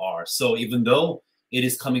who you are. So even though it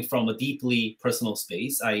is coming from a deeply personal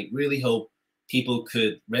space, I really hope people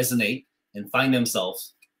could resonate and find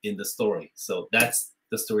themselves in the story. So that's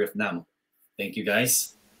the story of Namoo. Thank you,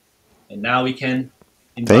 guys. And now we can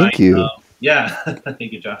invite, thank you. Yeah,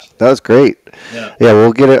 thank you, Josh. That was great. Yeah,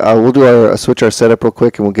 we'll get it. We'll do our switch our setup real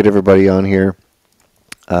quick, and we'll get everybody on here.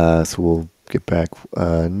 So we'll get back.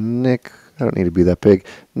 Nick, I don't need to be that big.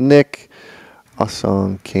 Nick,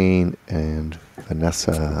 Asong, Kane, and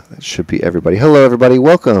Vanessa. That should be everybody. Hello, everybody.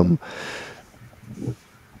 Welcome.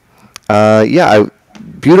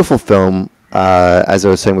 Beautiful film. As I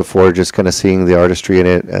was saying before, just kind of seeing the artistry in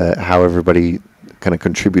it, how everybody kind of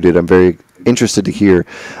contributed. I'm very interested to hear.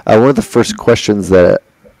 One of the first questions that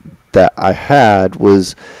I had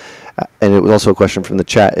was, and it was also a question from the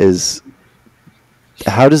chat, is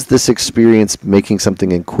how does this experience making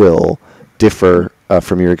something in Quill differ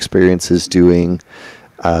from your experiences doing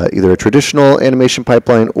either a traditional animation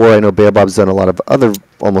pipeline, or I know Baobab's done a lot of other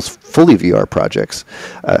almost fully VR projects.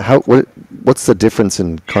 What's the difference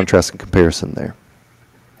in contrast and comparison there?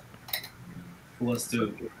 Who wants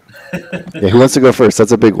to? Yeah, who wants to go first?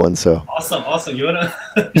 That's a big one. So awesome. You want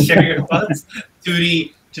to share your thoughts?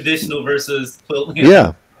 2D traditional versus Quill?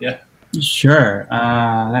 Yeah. Sure.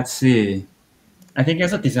 Let's see. I think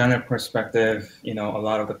as a designer perspective, you know, a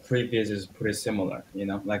lot of the previous is pretty similar, you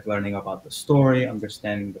know, like learning about the story,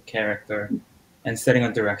 understanding the character, and setting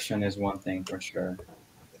a direction is one thing for sure.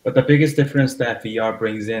 But the biggest difference that VR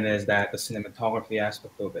brings in is that the cinematography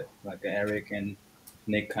aspect of it, like Eric and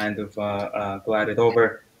Nick kind of glided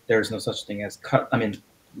over. There's no such thing as cut. I mean,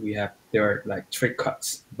 there are like trick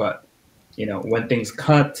cuts, but you know, when things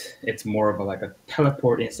cut, it's more of like a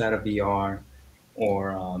teleport inside of VR.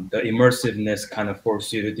 Or the immersiveness kind of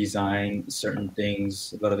forces you to design certain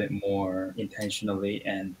things a little bit more intentionally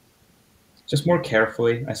and just more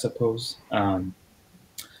carefully, I suppose. And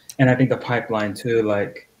I think the pipeline too,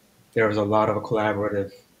 like there was a lot of a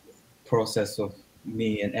collaborative process of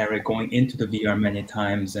me and Eric going into the VR many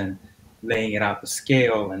times and laying it out the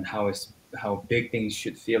scale and how big things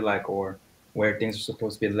should feel like, or where things are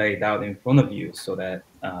supposed to be laid out in front of you so that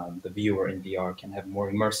the viewer in VR can have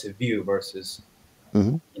more immersive view versus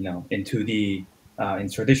you know, in 2D, in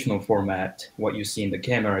traditional format, what you see in the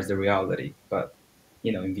camera is the reality. But,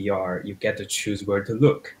 you know, in VR, you get to choose where to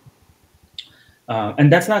look. And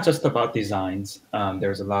that's not just about designs.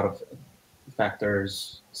 There's a lot of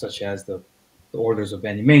factors, such as the orders of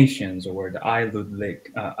animations or where the eye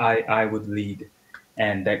would lead.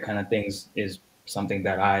 And that kind of things is something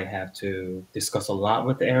that I have to discuss a lot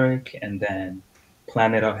with Eric and then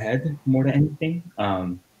plan it ahead more than anything.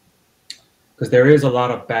 Because there is a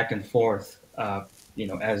lot of back and forth, you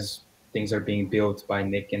know, as things are being built by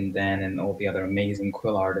Nick and Dan and all the other amazing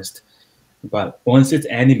Quill artists. But once it's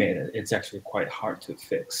animated, it's actually quite hard to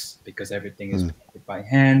fix because everything is painted by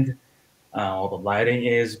hand. All the lighting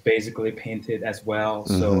is basically painted as well.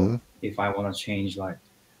 So if I want to change, like,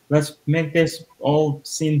 let's make this all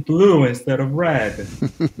scene blue instead of red,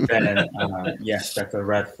 then yes, that's a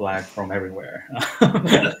red flag from everywhere.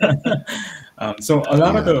 So a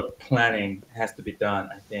lot of the planning has to be done,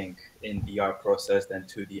 I think, in VR process than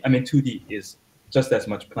 2D. I mean, 2D is just as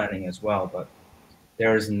much planning as well, but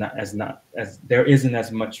there isn't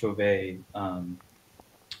as much of a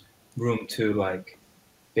room to like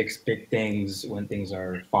fix big things when things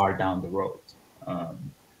are far down the road.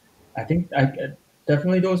 I think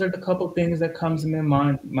definitely those are the couple things that comes in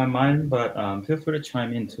my mind. But feel free to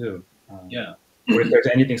chime in too. Yeah. Or if there's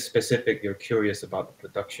anything specific you're curious about the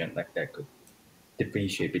production, like that could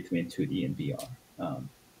differentiate between 2D and VR.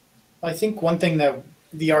 I think one thing that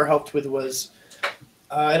VR helped with was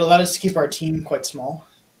it allowed us to keep our team quite small,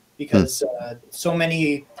 because so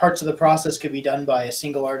many parts of the process could be done by a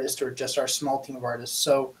single artist or just our small team of artists.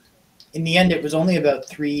 So in the end, it was only about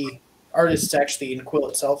 3 artists actually in Quill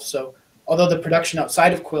itself. So although the production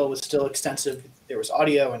outside of Quill was still extensive, there was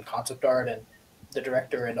audio and concept art and the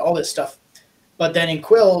director and all this stuff. But then in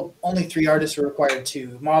Quill, only 3 artists were required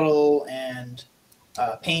to model and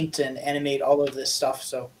paint and animate all of this stuff.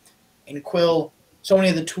 So in Quill, so many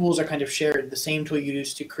of the tools are kind of shared. The same tool you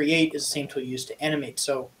use to create is the same tool you use to animate.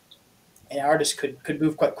 So an artist could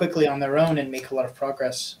move quite quickly on their own and make a lot of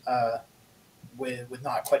progress with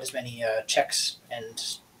not quite as many checks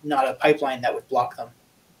and not a pipeline that would block them.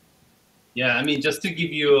 Yeah, I mean, just to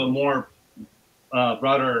give you a more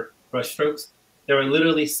broader brushstrokes, there were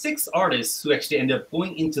literally 6 artists who actually ended up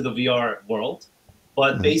going into the VR world.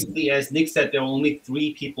 But basically, as Nick said, there were only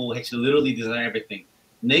 3 people who actually literally designed everything.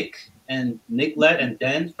 Nick Lett and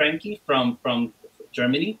Dan Frankie from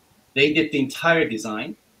Germany, they did the entire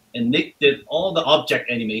design. And Nick did all the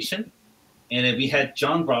object animation. And then we had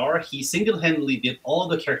John Brower. He single-handedly did all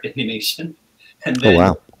the character animation. And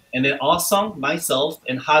then, And then Awesome, myself,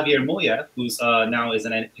 and Javier Moya, who's now is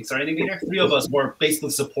an Pixar animator. 3 of us were basically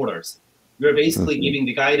supporters. We were basically giving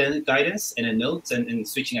the guidance and the notes and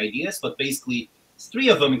switching ideas. But basically, 3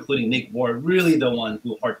 of them, including Nick, were really the one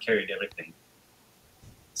who hard carried everything.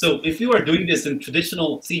 So if you are doing this in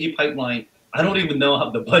traditional CG pipeline, I don't even know how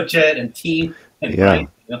the budget and team and price,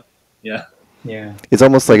 Yeah. It's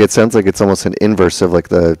almost like, it sounds like it's almost an inverse of like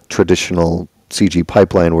the traditional CG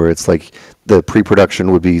pipeline, where it's like the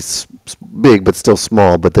pre-production would be big but still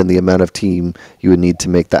small, but then the amount of team you would need to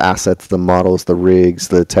make the assets, the models, the rigs,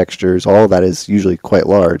 the textures, all of that is usually quite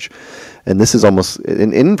large. And this is almost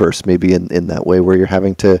an inverse, maybe in that way, where you're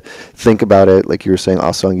having to think about it, like you were saying,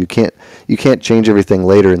 Asong, you can't change everything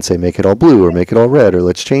later and say make it all blue or make it all red or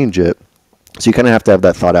let's change it. So you kind of have to have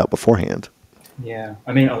that thought out beforehand. Yeah,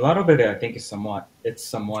 I mean, a lot of it I think is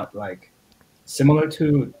somewhat like similar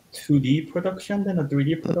to 2D production than a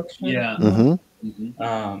 3D production. Yeah.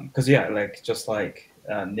 Because like just like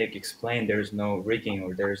Nick explained, there's no rigging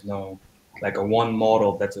or there's no like a one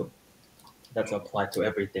model that's applied to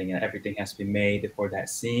everything, and everything has to be made for that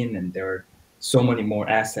scene, and there are so many more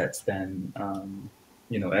assets than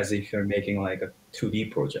as if you're making like a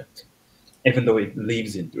 2D project, even though it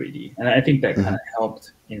lives in 3D. And I think that kind of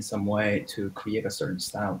helped in some way to create a certain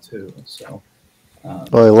style too. So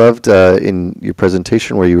well, I loved in your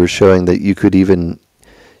presentation where you were showing that you could even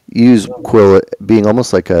use Quill being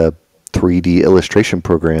almost like a 3D illustration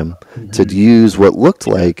program to use what looked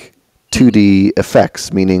like 2D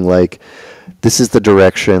effects, meaning like this is the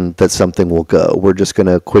direction that something will go. We're just going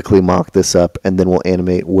to quickly mock this up and then we'll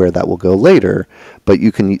animate where that will go later. But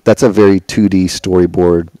that's a very 2D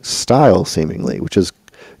storyboard style seemingly, which is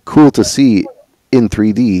cool to see in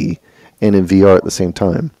 3D and in VR at the same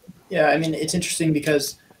time. Yeah, I mean, it's interesting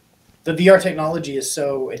because the VR technology is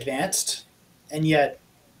so advanced, and yet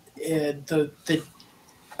as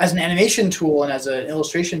an animation tool and as an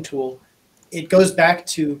illustration tool, it goes back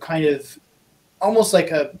to kind of almost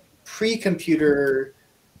like a pre-computer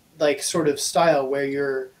like sort of style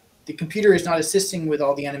where the computer is not assisting with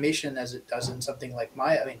all the animation as it does in something like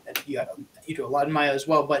Maya. I mean, you do a lot in Maya as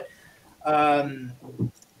well, but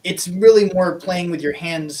it's really more playing with your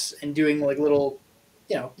hands and doing like little,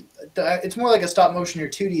 it's more like a stop motion or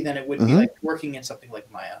 2D than it would be like working in something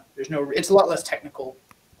like Maya. It's a lot less technical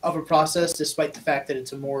of a process, despite the fact that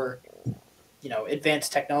it's a more,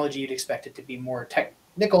 advanced technology. You'd expect it to be more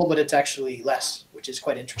technical, but it's actually less, which is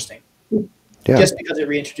quite interesting. Yeah. Just because it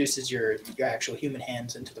reintroduces your actual human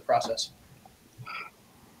hands into the process.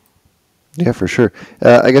 Yeah, for sure.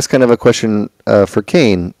 I guess kind of a question for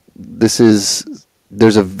Kane. There's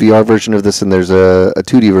a VR version of this and there's a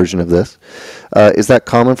 2D version of this. Is that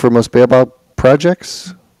common for most Baobab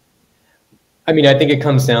projects? I mean, I think it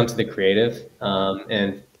comes down to the creative,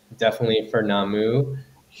 and definitely for Namoo,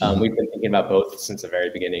 we've been thinking about both since the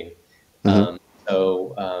very beginning.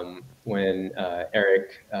 So when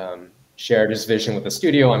Eric shared his vision with the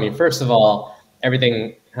studio, I mean, first of all,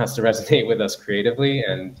 everything has to resonate with us creatively,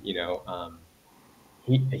 and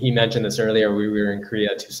he mentioned this earlier. We were in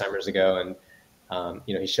Korea 2 summers ago, and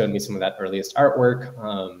he showed me some of that earliest artwork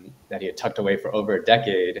that he had tucked away for over a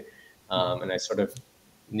decade, and I sort of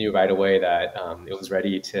knew right away that it was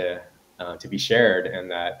ready to be shared,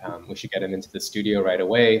 and that we should get him into the studio right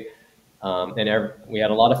away. We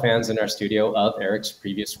had a lot of fans in our studio of Eric's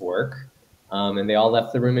previous work, and they all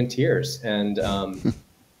left the room in tears. And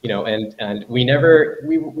you know, and we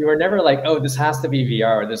were never like, oh, this has to be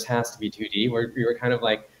VR or this has to be 2D. We were kind of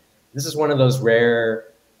like, this is one of those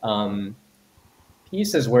rare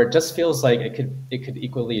pieces where it just feels like it could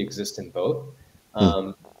equally exist in both.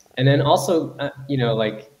 And then also, you know,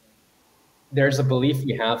 like there's a belief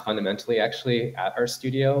we have fundamentally actually at our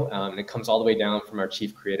studio, and it comes all the way down from our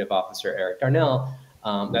chief creative officer, Eric Darnell,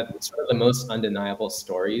 that sort of the most undeniable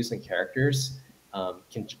stories and characters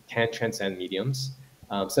can transcend mediums.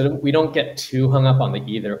 So that we don't get too hung up on the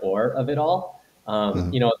either or of it all.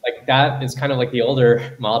 You know, like that is kind of like the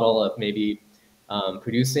older model of maybe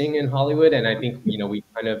producing in Hollywood. And I think, you know, we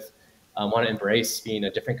kind of want to embrace being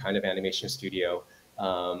a different kind of animation studio,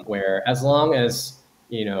 where as long as,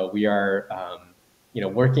 you know, we are, you know,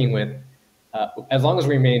 working with, as long as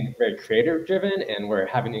we remain very creative driven and we're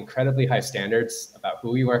having incredibly high standards about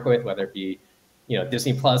who we work with, whether it be, you know,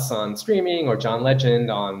 Disney Plus on streaming or John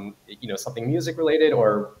Legend on, you know, something music related,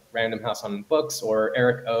 or Random House on books, or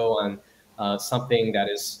Eric O on something that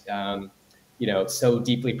is, you know, so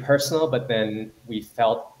deeply personal, but then we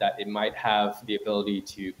felt that it might have the ability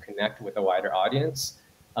to connect with a wider audience.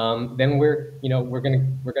 Then we're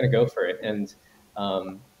gonna go for it. And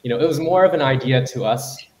you know, it was more of an idea to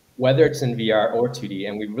us, whether it's in VR or 2D,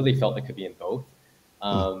 and we really felt it could be in both.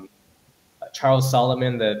 Charles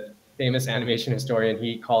Solomon, the famous animation historian,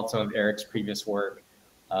 he called some of Eric's previous work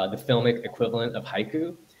the filmic equivalent of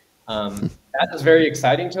haiku. That is very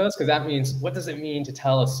exciting to us, because that means, what does it mean to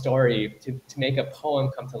tell a story, to make a poem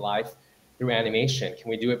come to life through animation? Can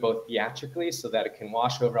we do it both theatrically so that it can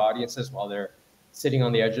wash over audiences while they're sitting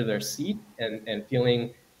on the edge of their seat and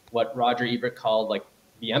feeling what Roger Ebert called like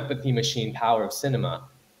the empathy machine power of cinema?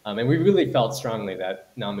 And we really felt strongly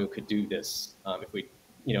that Namoo could do this if we,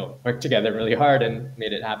 you know, worked together really hard and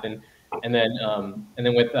made it happen. And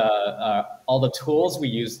then with all the tools we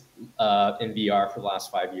used in VR for the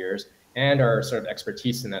last 5 years and our sort of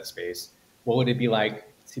expertise in that space, what would it be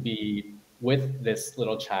like to be with this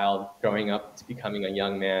little child growing up to becoming a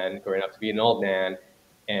young man, growing up to be an old man,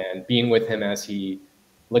 and being with him as he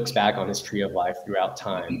looks back on his tree of life throughout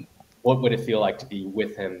time? What would it feel like to be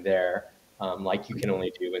with him there, like you can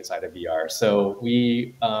only do inside of VR? So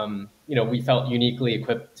we, you know, we felt uniquely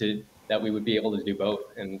equipped that we would be able to do both,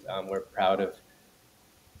 and we're proud of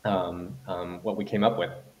what we came up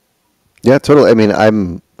with. Yeah, totally. I mean,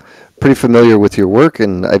 I'm pretty familiar with your work,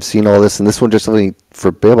 and I've seen all this, and this one just something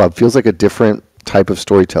for Baobab feels like a different type of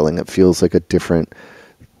storytelling. It feels like a different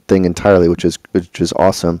thing entirely, which is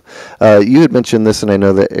awesome. You had mentioned this, and I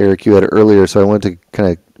know that Eric, you had it earlier, so I wanted to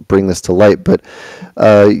kind of bring this to light. But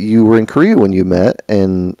you were in Korea when you met,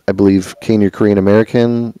 and I believe Kane, you're Korean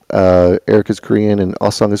American, Eric is Korean, and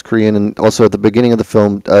Osong is Korean, and also at the beginning of the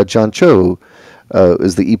film, John Cho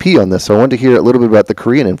is the EP on this. So I wanted to hear a little bit about the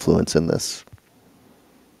Korean influence in this.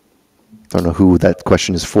 I don't know who that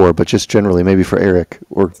question is for, but just generally, maybe for Eric.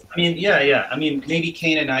 Or I mean, yeah. I mean, maybe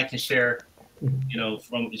Kane and I can share, you know,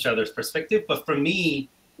 from each other's perspective. But for me,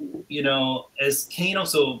 you know, as Kane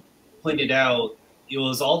also pointed out, it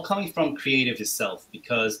was all coming from creative itself,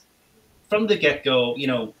 because from the get-go, you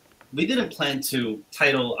know, we didn't plan to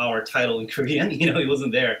title our title in Korean. You know, it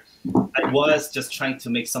wasn't there. I was just trying to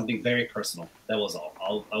make something very personal. That was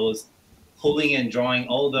all. I was pulling and drawing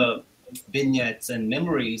all the vignettes and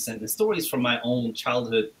memories and the stories from my own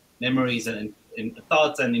childhood memories and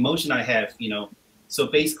thoughts and emotion I have, you know. So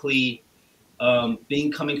basically,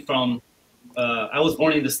 coming from, I was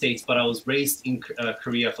born in the States, but I was raised in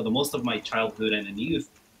Korea for the most of my childhood and youth.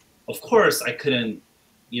 Of course, I couldn't,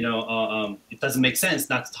 you know, it doesn't make sense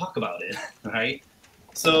not to talk about it, right?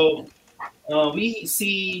 So we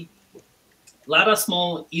see a lot of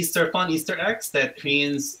small fun Easter eggs that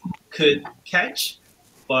Koreans could catch,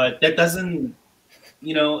 but that doesn't,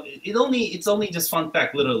 you know, it's only just fun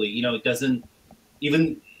fact, literally. You know, it doesn't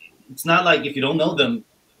even, it's not like if you don't know them,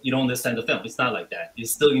 you don't understand the film. It's not like that.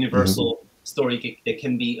 It's still universal story that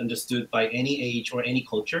can be understood by any age or any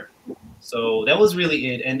culture. So that was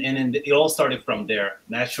really it, and it all started from there.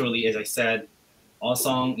 Naturally, as I said,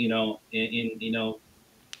 Osong, you know, you know,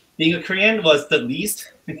 being a Korean was the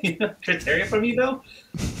least criteria for me, though.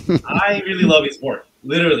 I really love his work,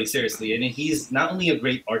 literally, seriously, and he's not only a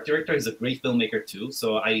great art director, he's a great filmmaker too.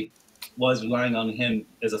 So I was relying on him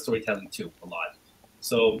as a storytelling too a lot.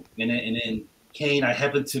 So and then Kane, I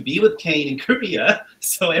happened to be with Kane in Korea,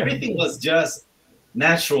 so everything was just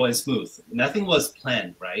natural and smooth. Nothing was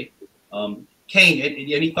planned, right? Kane,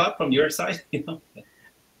 any thought from your side? You know?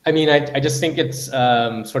 I mean, I just think it's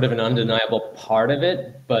sort of an undeniable part of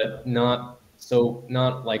it, but not so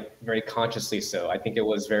not like very consciously so. I think it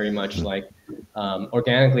was very much like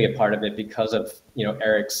organically a part of it because of, you know,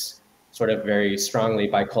 Eric's sort of very strongly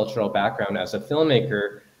bicultural background as a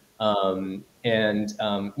filmmaker.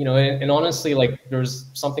 You know, and honestly, like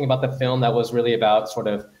there's something about the film that was really about sort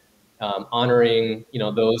of honoring, you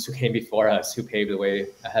know, those who came before us, who paved the way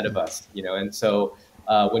ahead of us, you know. And so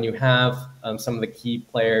when you have some of the key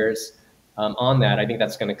players on that, I think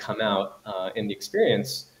that's going to come out in the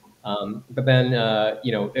experience. But then,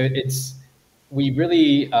 you know, we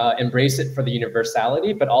really embrace it for the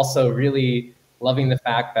universality, but also really loving the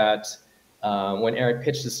fact that when Eric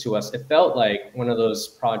pitched this to us, it felt like one of those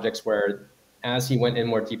projects where, as he went in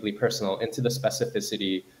more deeply personal into the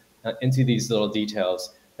specificity, into these little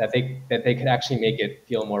details, that they could actually make it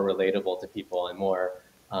feel more relatable to people and more,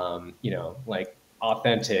 you know, like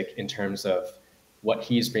authentic in terms of what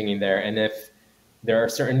he's bringing there. And if there are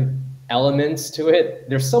certain elements to it,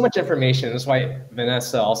 there's so much information. That's why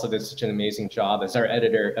Vanessa also did such an amazing job as our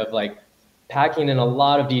editor of like packing in a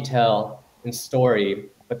lot of detail and story,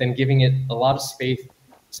 but then giving it a lot of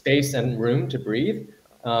space and room to breathe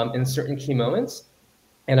in certain key moments.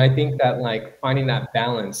 And I think that like finding that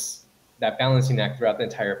balance, that balancing act throughout the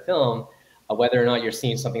entire film, whether or not you're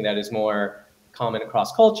seeing something that is more common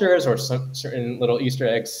across cultures or some certain little Easter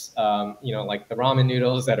eggs, you know, like the ramen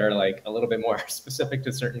noodles that are like a little bit more specific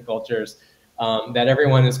to certain cultures, that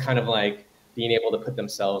everyone is kind of like being able to put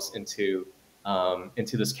themselves into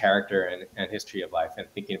this character and history of life and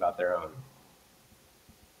thinking about their own.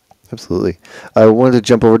 Absolutely. I wanted to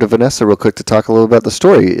jump over to Vanessa real quick to talk a little about the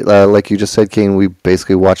story. Like you just said, Kane, we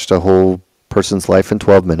basically watched a whole person's life in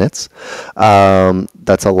 12 minutes.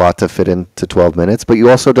 That's a lot to fit into 12 minutes, but you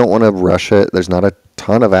also don't want to rush it. There's not a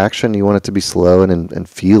ton of action. You want it to be slow and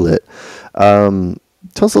feel it.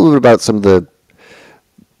 Tell us a little bit about some of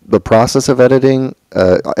the process of editing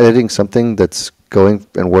something that's going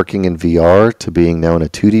and working in VR to being now in a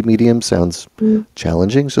 2D medium sounds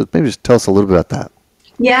challenging. So maybe just tell us a little bit about that.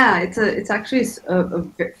 Yeah, it's actually a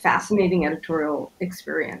fascinating editorial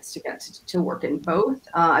experience to get to work in both.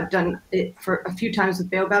 I've done it for a few times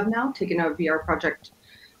with Baobab now, taken a VR project,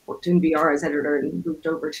 worked in VR as editor, and moved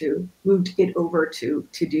it over to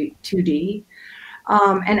 2D.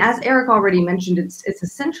 And as Eric already mentioned, it's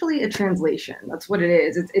essentially a translation. That's what it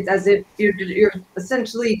is. It's as if you're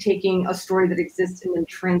essentially taking a story that exists and then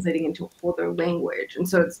translating into a whole other language. And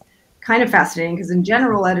so it's kind of fascinating because in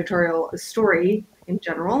general, a story in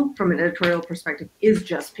general, from an editorial perspective, is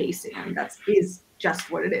just pacing. I mean, is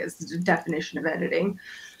just what it is. It's a definition of editing.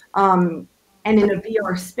 And in a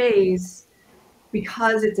VR space,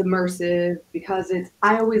 because it's immersive,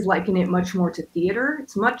 I always liken it much more to theater.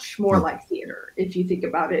 It's much more like theater. If you think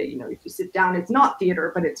about it, you know, if you sit down, it's not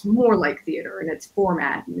theater, but it's more like theater in its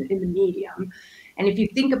format, in the medium. And if you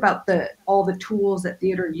think about all the tools that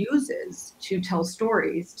theater uses to tell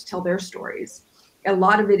stories, to tell their stories, a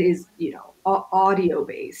lot of it is, you know, audio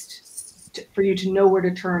based for you to know where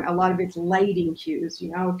to turn. A lot of it's lighting cues.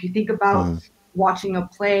 You know, if you think about watching a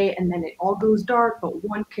play and then it all goes dark, but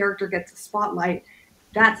one character gets a spotlight,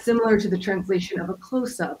 that's similar to the translation of a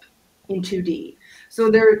close-up in 2D.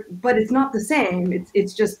 So but it's not the same.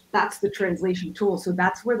 It's just, that's the translation tool. So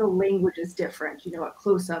that's where the language is different. You know, a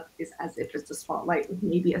close-up is as if it's a spotlight with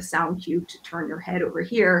maybe a sound cue to turn your head over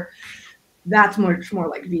here. That's much more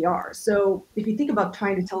like VR. So if you think about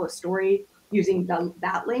trying to tell a story using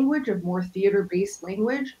that language of more theater-based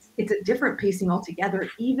language, it's a different pacing altogether,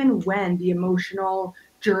 even when the emotional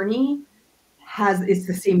journey is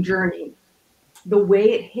the same journey. The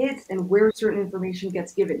way it hits and where certain information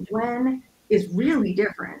gets given when is really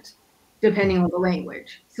different depending on the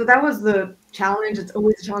language. So that was the challenge. It's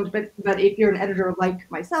always a challenge, but if you're an editor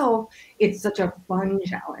like myself, it's such a fun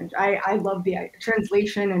challenge. I love the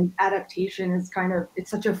translation and adaptation is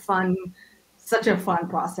it's such a fun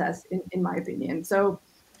process in my opinion. So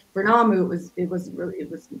for Namoo, it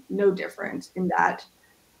was no different in that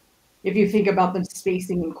if you think about the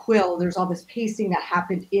spacing in Quill, there's all this pacing that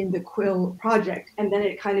happened in the Quill project, and then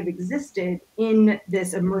it kind of existed in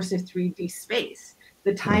this immersive 3D space.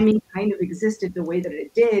 The timing kind of existed the way that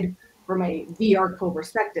it did from a VR Quill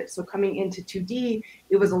perspective. So coming into 2D,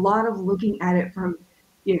 it was a lot of looking at it from,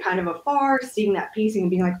 you know, kind of afar, seeing that pacing and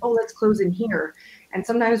being like, oh, let's close in here. And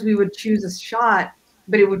sometimes we would choose a shot,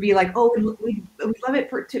 but it would be like, oh, we'd love it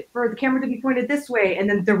for the camera to be pointed this way, and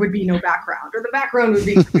then there would be no background, or the background would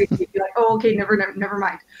be crazy. It'd be like, oh, okay, never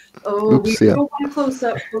mind. Oh, we don't want close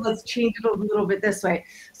up, so let's change it a little bit this way.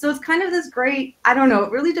 So it's kind of this great, I don't know,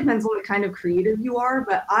 it really depends on the kind of creative you are,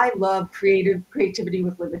 but I love creativity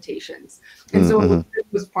with limitations. And so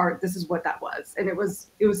this is what that was. And it was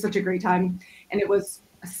such a great time. And it was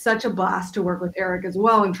such a blast to work with Eric as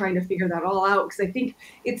well and trying to figure that all out, because I think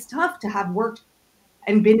it's tough to have worked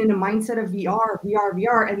and been in a mindset of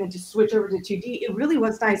VR, and then to switch over to 2D. It really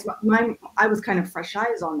was nice. I was kind of fresh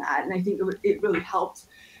eyes on that, and I think it really helped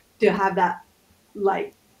to have that,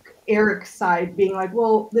 like, Eric's side being like,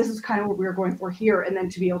 well, this is kind of what we were going for here, and then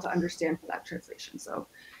to be able to understand for that translation. So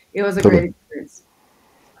it was a great experience.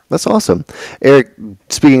 That's awesome. Eric,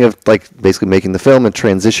 speaking of like basically making the film and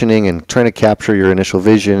transitioning and trying to capture your initial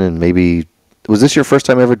vision, and maybe, was this your first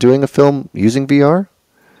time ever doing a film using VR?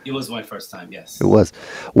 It was my first time, yes. It was.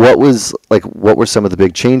 What were some of the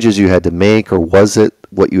big changes you had to make, or was it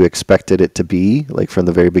what you expected it to be, like from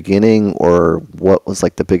the very beginning, or what was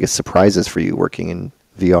like the biggest surprises for you working in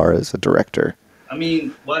VR as a director? I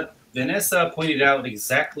mean, what Vanessa pointed out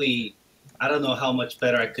exactly, I don't know how much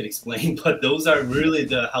better I could explain, but those are really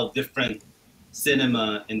how different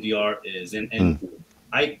cinema and VR is. And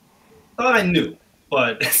I thought I knew,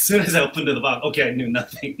 but as soon as I opened the box, okay, I knew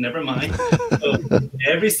nothing. Never mind. So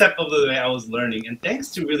every step of the way I was learning, and thanks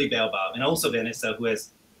to really Baobab and also Vanessa, who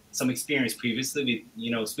has some experience previously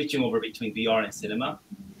with switching over between VR and cinema.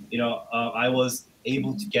 I was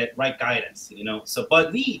able to get right guidance. So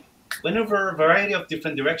but we went over a variety of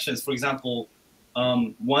different directions. For example,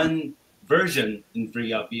 one version in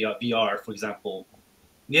VR, for example,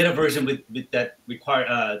 we had a version with that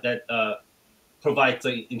provides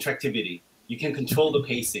like interactivity. You can control the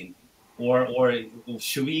pacing, or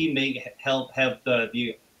should we have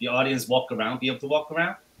the audience be able to walk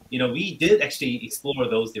around? We did actually explore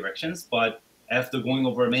those directions, but after going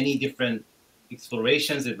over many different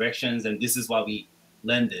explorations, directions, and this is why we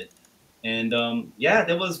landed. And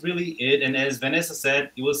that was really it. And as Vanessa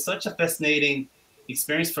said, it was such a fascinating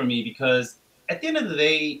experience for me, because at the end of the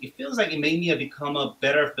day, it feels like it made me become a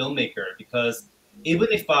better filmmaker, because even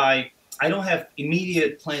if I don't have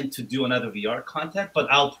immediate plan to do another VR content, but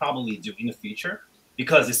I'll probably do in the future,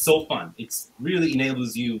 because it's so fun. It's really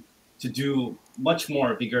enables you to do much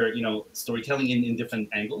more bigger, storytelling in different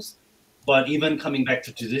angles. But even coming back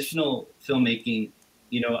to traditional filmmaking,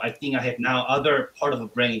 I think I have now other part of the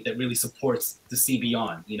brain that really supports to see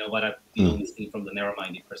beyond, what I've only seen from the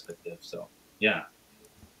narrow-minded perspective. So, yeah.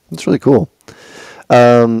 That's really cool.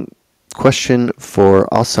 Question for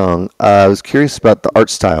Asong. I was curious about the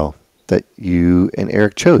art style that you and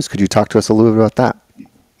Eric chose. Could you talk to us a little bit about that?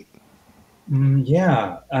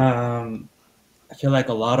 I feel like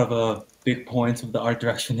a lot of big points of the art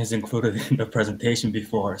direction is included in the presentation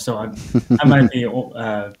before, so I might be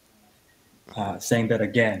saying that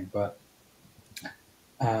again. But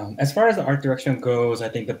as far as the art direction goes, I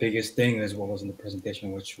think the biggest thing is what was in the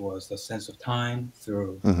presentation, which was the sense of time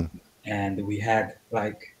through. And we had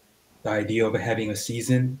like the idea of having a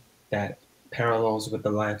season that parallels with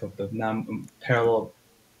the life of the parallel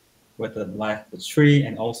with the life of the tree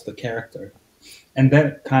and also the character, and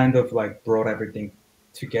that kind of like brought everything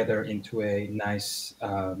together into a nice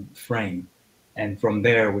frame. And from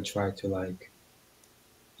there, we try to like,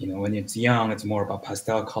 when it's young, it's more about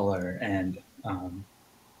pastel color, and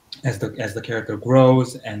as the character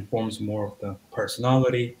grows and forms more of the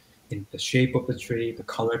personality in the shape of the tree, the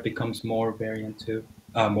color becomes more variant too,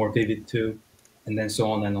 more vivid too, and then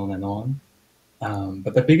so on and on and on.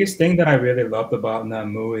 But the biggest thing that I really loved about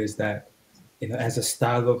Namoo is that, as a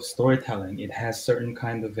style of storytelling, it has certain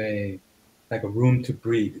kind of a room to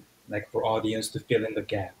breathe, like for audience to fill in the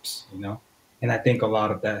gaps, And I think a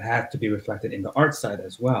lot of that had to be reflected in the art side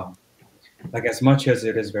as well. Like, as much as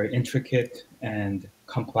it is very intricate and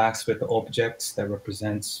complex with the objects that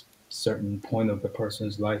represents certain point of the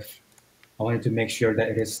person's life, I wanted to make sure that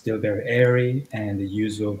it is still very airy, and the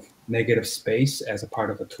use of negative space as a part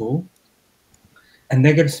of a tool. And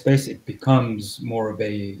negative space, it becomes more of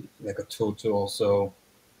a tool to also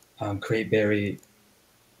create very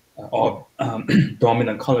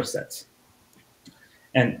dominant color sets.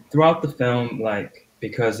 And throughout the film,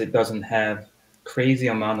 because it doesn't have crazy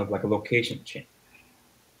amount of a location change.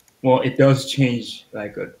 Well, it does change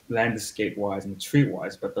landscape wise and tree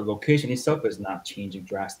wise, but the location itself is not changing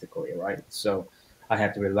drastically, right? So I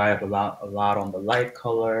had to rely a lot on the light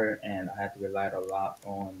color, and I had to rely a lot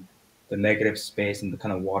on the negative space and the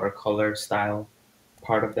kind of watercolor style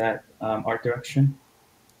part of that art direction.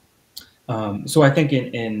 So I think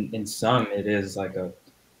in sum, it is like a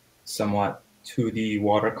somewhat 2D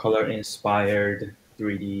watercolor inspired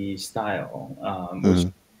 3D style, which,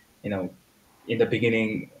 in the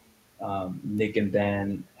beginning, Nick and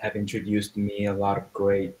Dan have introduced me a lot of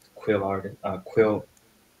great Quill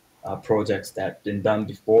projects that been done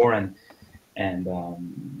before, and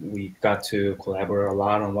we got to collaborate a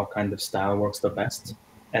lot on what kind of style works the best.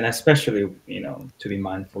 and especially, to be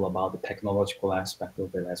mindful about the technological aspect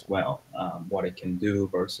of it as well, what it can do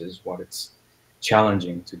versus what it's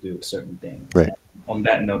challenging to do certain things. Right. And on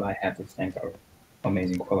that note, I have to thank our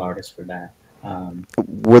amazing Quill artists for that.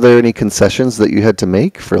 Were there any concessions that you had to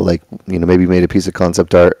make for, like, maybe you made a piece of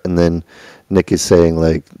concept art and then Nick is saying,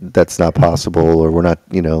 like, that's not possible, or we're not,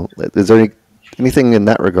 is there anything in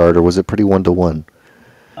that regard, or was it pretty one-to-one?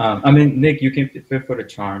 I mean, Nick, you can fit for the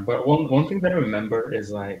charm, but one thing that I remember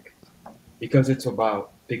is, like, because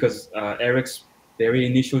Eric's very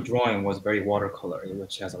initial drawing was very watercolor,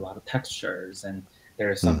 which has a lot of textures, and there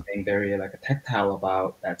is something very, like, a tactile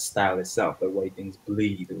about that style itself, the way things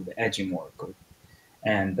bleed, or the edging work,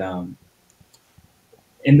 and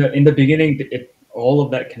in the beginning, all of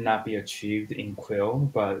that cannot be achieved in Quill,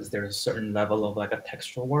 but there's a certain level of, like, a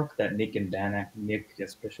textural work that Nick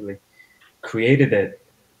especially created it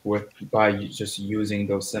by just using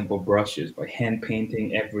those simple brushes, by hand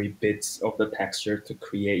painting every bits of the texture to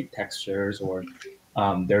create textures, or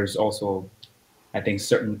there's also, I think,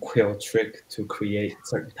 certain Quill trick to create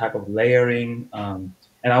certain type of layering, and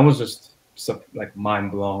I was just like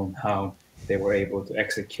mind blown how they were able to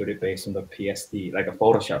execute it based on the PSD, like a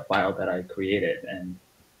Photoshop file that I created. And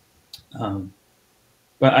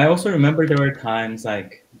but I also remember there were times,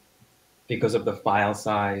 like, because of the file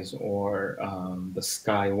size or the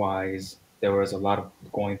sky wise, there was a lot of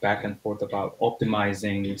going back and forth about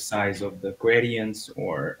optimizing the size of the gradients,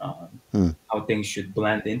 or how things should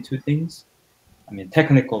blend into things. I mean,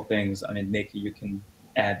 technical things. I mean, Nick, you can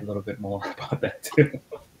add a little bit more about that too.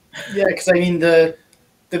 Yeah, because I mean, the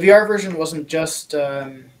VR version wasn't just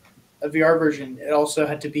a VR version. It also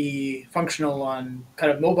had to be functional on kind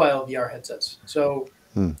of mobile VR headsets. So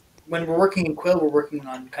when we're working in Quill, we're working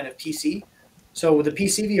on kind of PC. So with the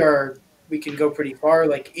PC VR, we can go pretty far.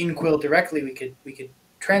 Like in Quill directly, we could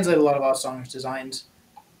translate a lot of Assange's designs,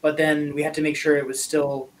 but then we had to make sure it was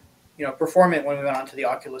still, performant when we went onto the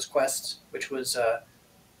Oculus Quest, which was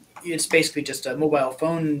it's basically just a mobile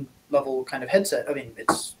phone level kind of headset. I mean,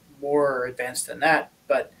 it's more advanced than that,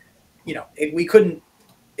 but we couldn't.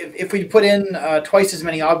 If we put in twice as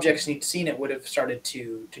many objects in each scene, it would have started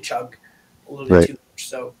to chug a little bit too much.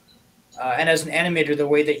 So. And as an animator, the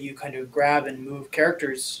way that you kind of grab and move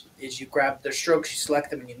characters is you grab their strokes, you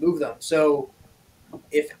select them, and you move them. So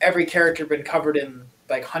if every character had been covered in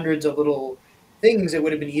like hundreds of little things, it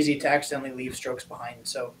would have been easy to accidentally leave strokes behind.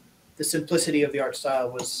 So the simplicity of the art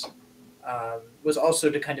style was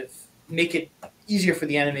also to kind of make it easier for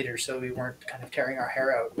the animators, so we weren't kind of tearing our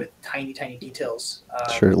hair out with tiny, tiny details.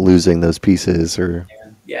 Sure, losing those pieces or...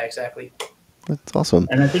 Yeah, exactly. That's awesome.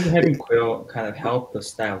 And I think having Quill kind of helped the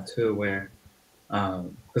style too, where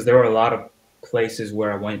because there were a lot of places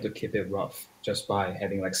where I wanted to keep it rough just by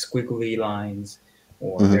having like squiggly lines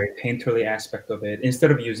or very painterly aspect of it.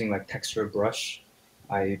 Instead of using like texture brush,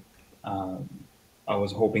 I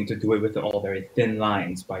was hoping to do it with all very thin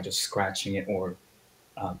lines by just scratching it or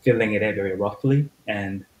filling it in very roughly.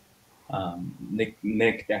 And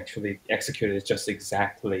Nick actually executed it just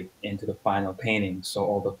exactly into the final painting, so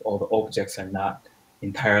all the objects are not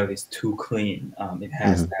entirely too clean. It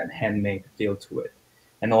has that handmade feel to it,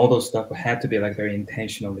 and all those stuff had to be like very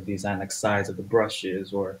intentionally designed, like size of the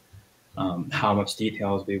brushes or how much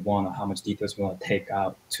details we want, or how much details we want to take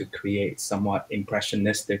out to create somewhat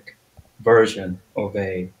impressionistic version of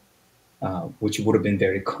a which would have been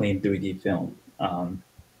very clean 3D film.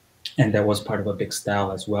 And that was part of a big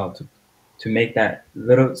style as well, to make that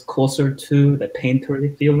little closer to the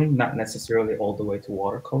painterly feeling, not necessarily all the way to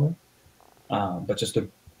watercolor, but just to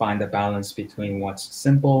find a balance between what's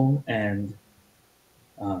simple and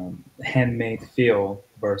handmade feel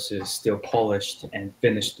versus still polished and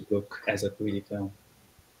finished look as a 3D film.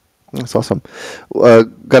 That's awesome.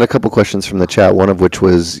 Got a couple questions from the chat, one of which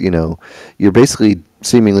was, you're basically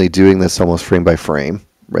seemingly doing this almost frame by frame.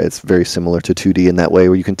 Right, it's very similar to 2D in that way,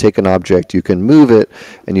 where you can take an object, you can move it,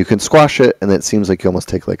 and you can squash it, and it seems like you almost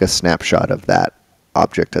take like a snapshot of that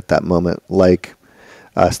object at that moment, like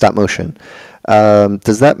stop motion.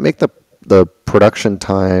 Does that make the production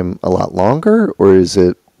time a lot longer, or is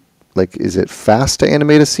it fast to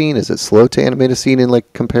animate a scene? Is it slow to animate a scene in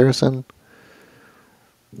like comparison?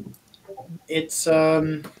 It's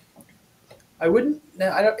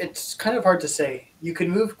it's kind of hard to say. You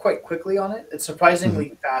can move quite quickly on it. It's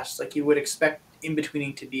surprisingly fast. Like you would expect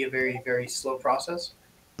in-betweening to be a very, very slow process.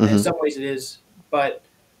 And in some ways it is. But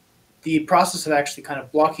the process of actually kind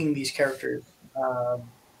of blocking these characters, I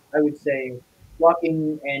would say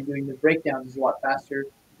blocking and doing the breakdowns is a lot faster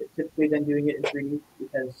typically than doing it in 3D,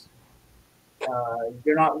 because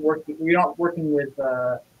you're not working with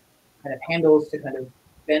kind of handles to kind of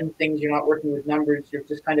bend things. You're not working with numbers. You're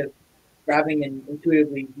just kind of grabbing and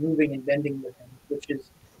intuitively moving and bending with him, which is,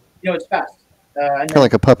 it's fast. Kind of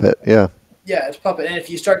like a puppet, yeah. Yeah, it's puppet. And if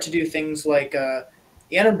you start to do things like the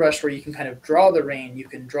anim brush, where you can kind of draw the rain, you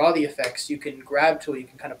can draw the effects, you can grab tool, you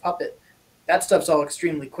can kind of puppet. That stuff's all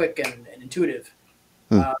extremely quick and intuitive.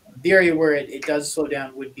 The area where it does slow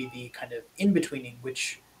down would be the kind of in-betweening,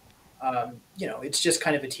 which, it's just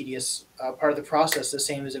kind of a tedious part of the process, the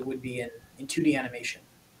same as it would be in 2D animation.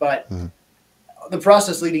 But the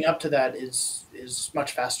process leading up to that is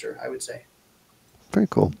much faster, I would say. Very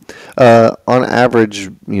cool. On average,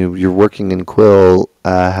 you're working in Quill.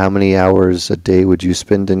 How many hours a day would you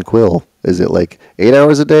spend in Quill? Is it like 8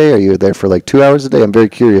 hours a day? Are you there for like 2 hours a day? I'm very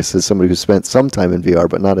curious as somebody who spent some time in VR,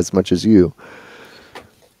 but not as much as you.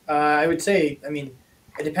 I would say,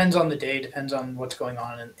 it depends on the day, depends on what's going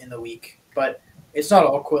on in the week. But it's not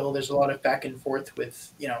all Quill. There's a lot of back and forth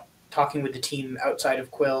with, talking with the team outside of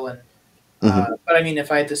Quill. And but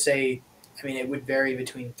if I had to say, it would vary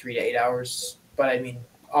between 3 to 8 hours. But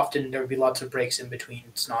often there would be lots of breaks in between.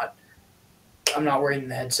 I'm not wearing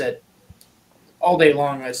the headset all day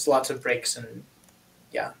long. It's lots of breaks and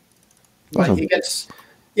yeah. Awesome. But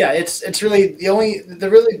it's really the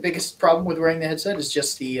really biggest problem with wearing the headset is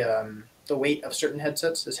just the weight of certain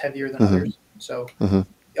headsets is heavier than others. So the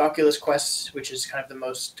Oculus Quest, which is kind of the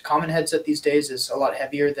most common headset these days, is a lot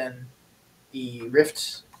heavier than the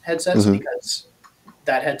Rift headsets because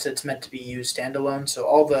that headset's meant to be used standalone. So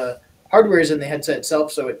all the hardware is in the headset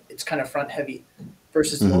itself, so it's kind of front heavy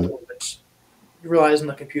versus the old one, which relies on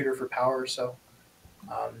the computer for power. So,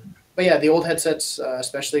 but yeah, the old headsets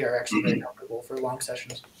especially are actually very comfortable for long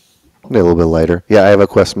sessions. A little bit lighter. Yeah, I have a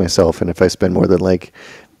Quest myself, and if I spend more than like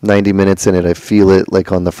 90 minutes in it, I feel it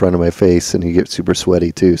like on the front of my face, and you get super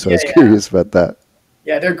sweaty too. So I was curious about that.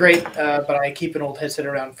 Yeah, they're great, but I keep an old headset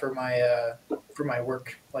around for my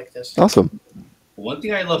work like this. Awesome. One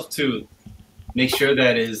thing I love to make sure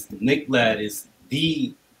that is Nick Ladd is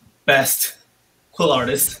the best Quill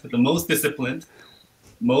artist, the most disciplined,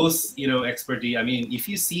 most expert. If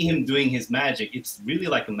you see him doing his magic, it's really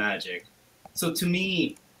like a magic. So to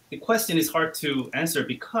me, the question is hard to answer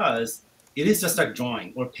because it is just like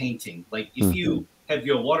drawing or painting. Like if you have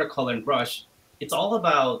your watercolor and brush, it's all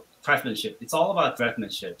about craftsmanship. It's all about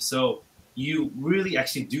draftsmanship. So you really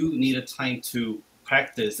actually do need a time to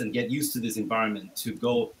practice and get used to this environment to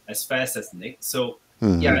go as fast as Nick. So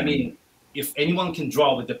if anyone can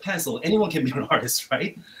draw with the pencil, anyone can be an artist,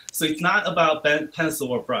 right? So it's not about pencil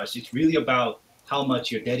or brush. It's really about how much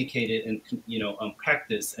you're dedicated and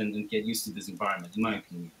practice and get used to this environment, in my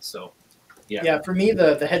opinion. So yeah, for me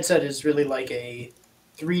the headset is really like a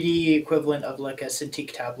 3D equivalent of like a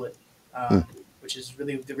Cintiq tablet, which is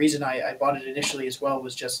really the reason I bought it initially as well.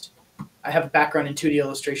 Was just I have a background in 2D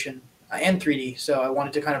illustration and 3D, so I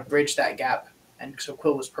wanted to kind of bridge that gap, and so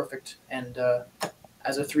Quill was perfect. And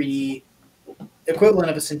as a 3D equivalent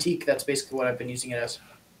of a Cintiq, that's basically what I've been using it as.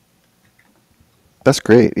 That's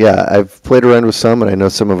great. Yeah, I've played around with some, and I know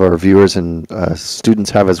some of our viewers and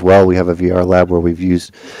students have as well. We have a VR lab where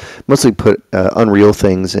we've mostly put Unreal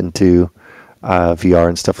things into VR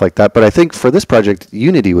and stuff like that. But I think for this project,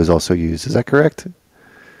 Unity was also used. Is that correct?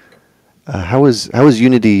 How is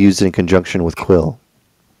Unity used in conjunction with Quill?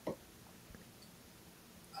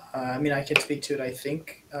 I can speak to it, I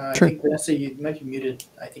think. Sure. I think, Vanessa, you might be muted.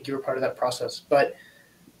 I think you were part of that process. But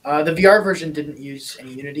the VR version didn't use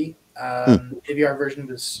any Unity. The VR version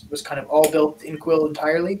was kind of all built in Quill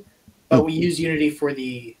entirely. But we use Unity for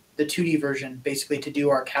the 2D version, basically to do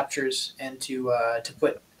our captures and to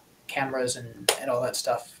put cameras and all that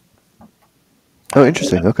stuff. Oh,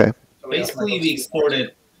 interesting. Okay. So basically, we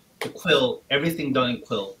exported the Quill, everything done in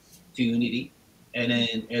Quill, to Unity. And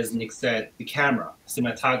then, as Nick said, the camera,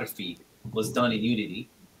 cinematography was done in Unity.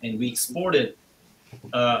 And we exported,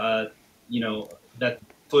 that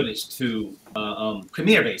footage to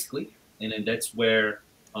Premiere, basically. And then that's where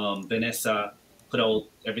Vanessa put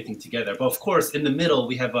everything together. But of course, in the middle,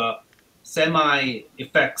 we have a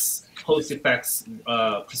semi-effects, post-effects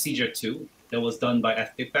procedure too that was done by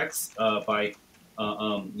After Effects by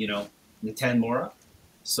Nitan Mora.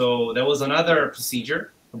 So there was another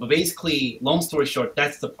procedure. But basically, long story short,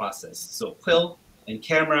 that's the process. So Quill and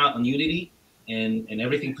camera on Unity and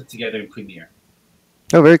everything put together in Premiere.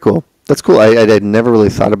 Oh, very cool. That's cool. I never really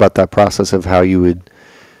thought about that process of how you would,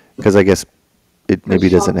 because I guess it maybe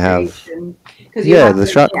doesn't have. The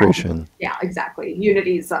shot creation. Yeah, exactly.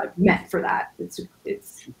 Unity's meant for that. It's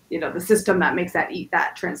the system that makes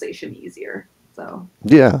that translation easier. So.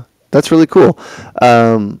 Yeah, that's really cool.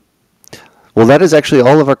 Well, that is actually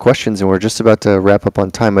all of our questions, and we're just about to wrap up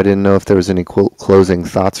on time. I didn't know if there was any closing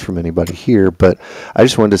thoughts from anybody here, but I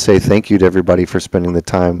just wanted to say thank you to everybody for spending the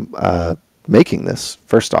time making this,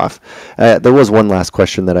 first off. There was one last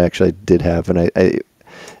question that I actually did have, and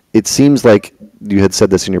it seems like you had said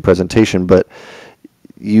this in your presentation, but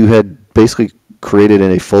you had basically created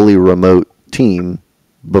in a fully remote team,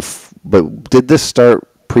 but did this start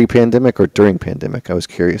pre-pandemic or during pandemic? I was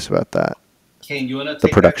curious about that. Kane, you want to take the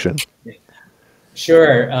production? That?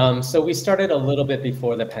 Sure. So we started a little bit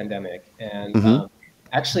before the pandemic, and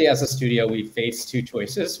actually, as a studio, we faced two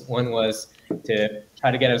choices. One was to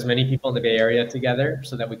try to get as many people in the Bay Area together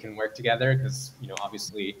so that we can work together, because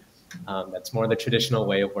obviously that's more the traditional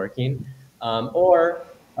way of working, or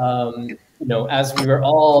as we were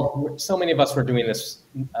all, so many of us were doing this,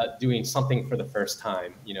 doing something for the first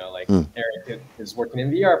time. Like Eric is working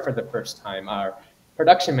in VR for the first time. Our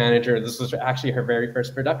production manager, this was actually her very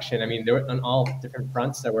first production. I mean, there were on all different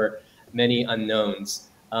fronts, there were many unknowns,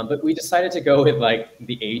 but we decided to go with like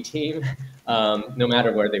the A team, no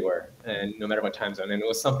matter where they were and no matter what time zone. And it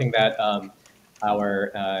was something that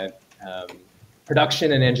our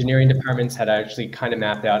production and engineering departments had actually kind of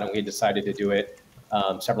mapped out, and we decided to do it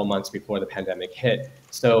several months before the pandemic hit.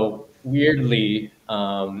 So weirdly,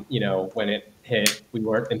 when it hit, we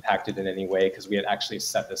weren't impacted in any way because we had actually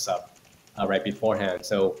set this up right beforehand.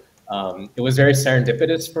 So it was very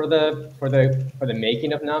serendipitous for the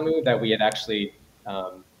making of Namoo that we had actually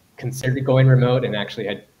considered going remote and actually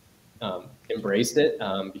had embraced it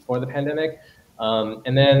before the pandemic.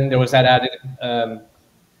 And then there was that added,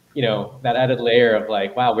 that added layer of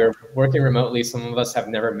like, wow, we're working remotely. Some of us have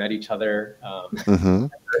never met each other,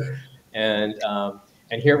 and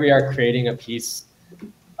here we are creating a piece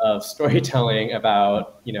of storytelling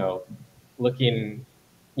about looking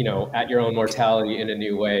at your own mortality in a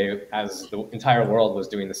new way, as the entire world was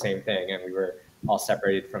doing the same thing, and we were all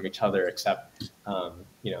separated from each other except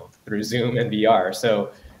through Zoom and VR.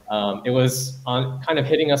 So it was kind of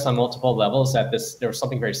hitting us on multiple levels that there was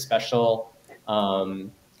something very special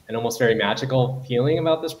and almost very magical feeling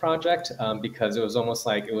about this project, because it was almost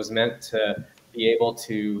like it was meant to be able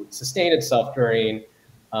to sustain itself during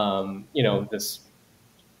this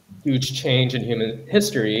huge change in human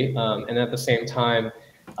history, and at the same time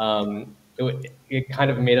it kind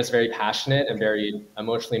of made us very passionate and very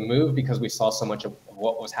emotionally moved because we saw so much of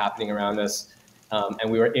what was happening around us,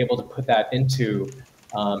 and we were able to put that into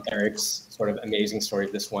Eric's sort of amazing story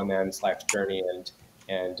of this one man's life journey,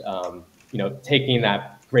 and taking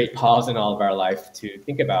that great pause in all of our life to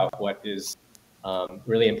think about what is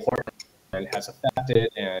really important and has affected,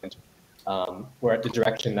 and we're at the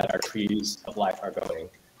direction that our trees of life are going.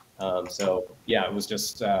 So yeah, it was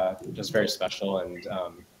just very special and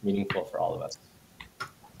meaningful for all of us.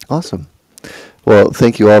 Awesome. Well,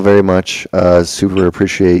 thank you all very much. Super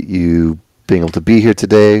appreciate you being able to be here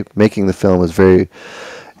today. Making the film is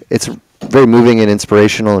it's very moving and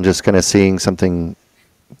inspirational, and just kind of seeing something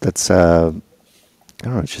that's I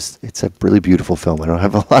don't know, it's a really beautiful film. I don't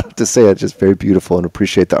have a lot to say. It's just very beautiful, and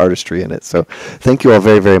appreciate the artistry in it. So thank you all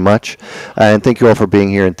very, very much. And thank you all for being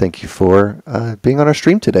here, and thank you for being on our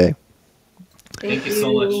stream today. Thank you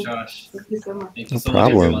so much, Josh. Thank you so much. Thank you No so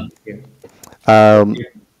problem. much, everyone.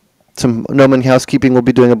 Some Gnomon housekeeping. We'll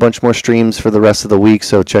be doing a bunch more streams for the rest of the week,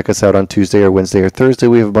 so check us out on Tuesday or Wednesday or Thursday.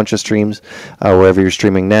 We have a bunch of streams wherever you're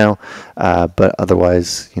streaming now. But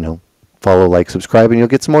otherwise, follow, like, subscribe, and you'll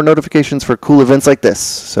get some more notifications for cool events like this.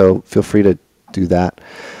 So feel free to do that.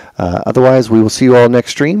 Otherwise, we will see you all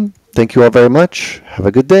next stream. Thank you all very much. Have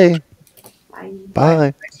a good day. Bye.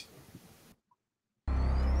 Bye.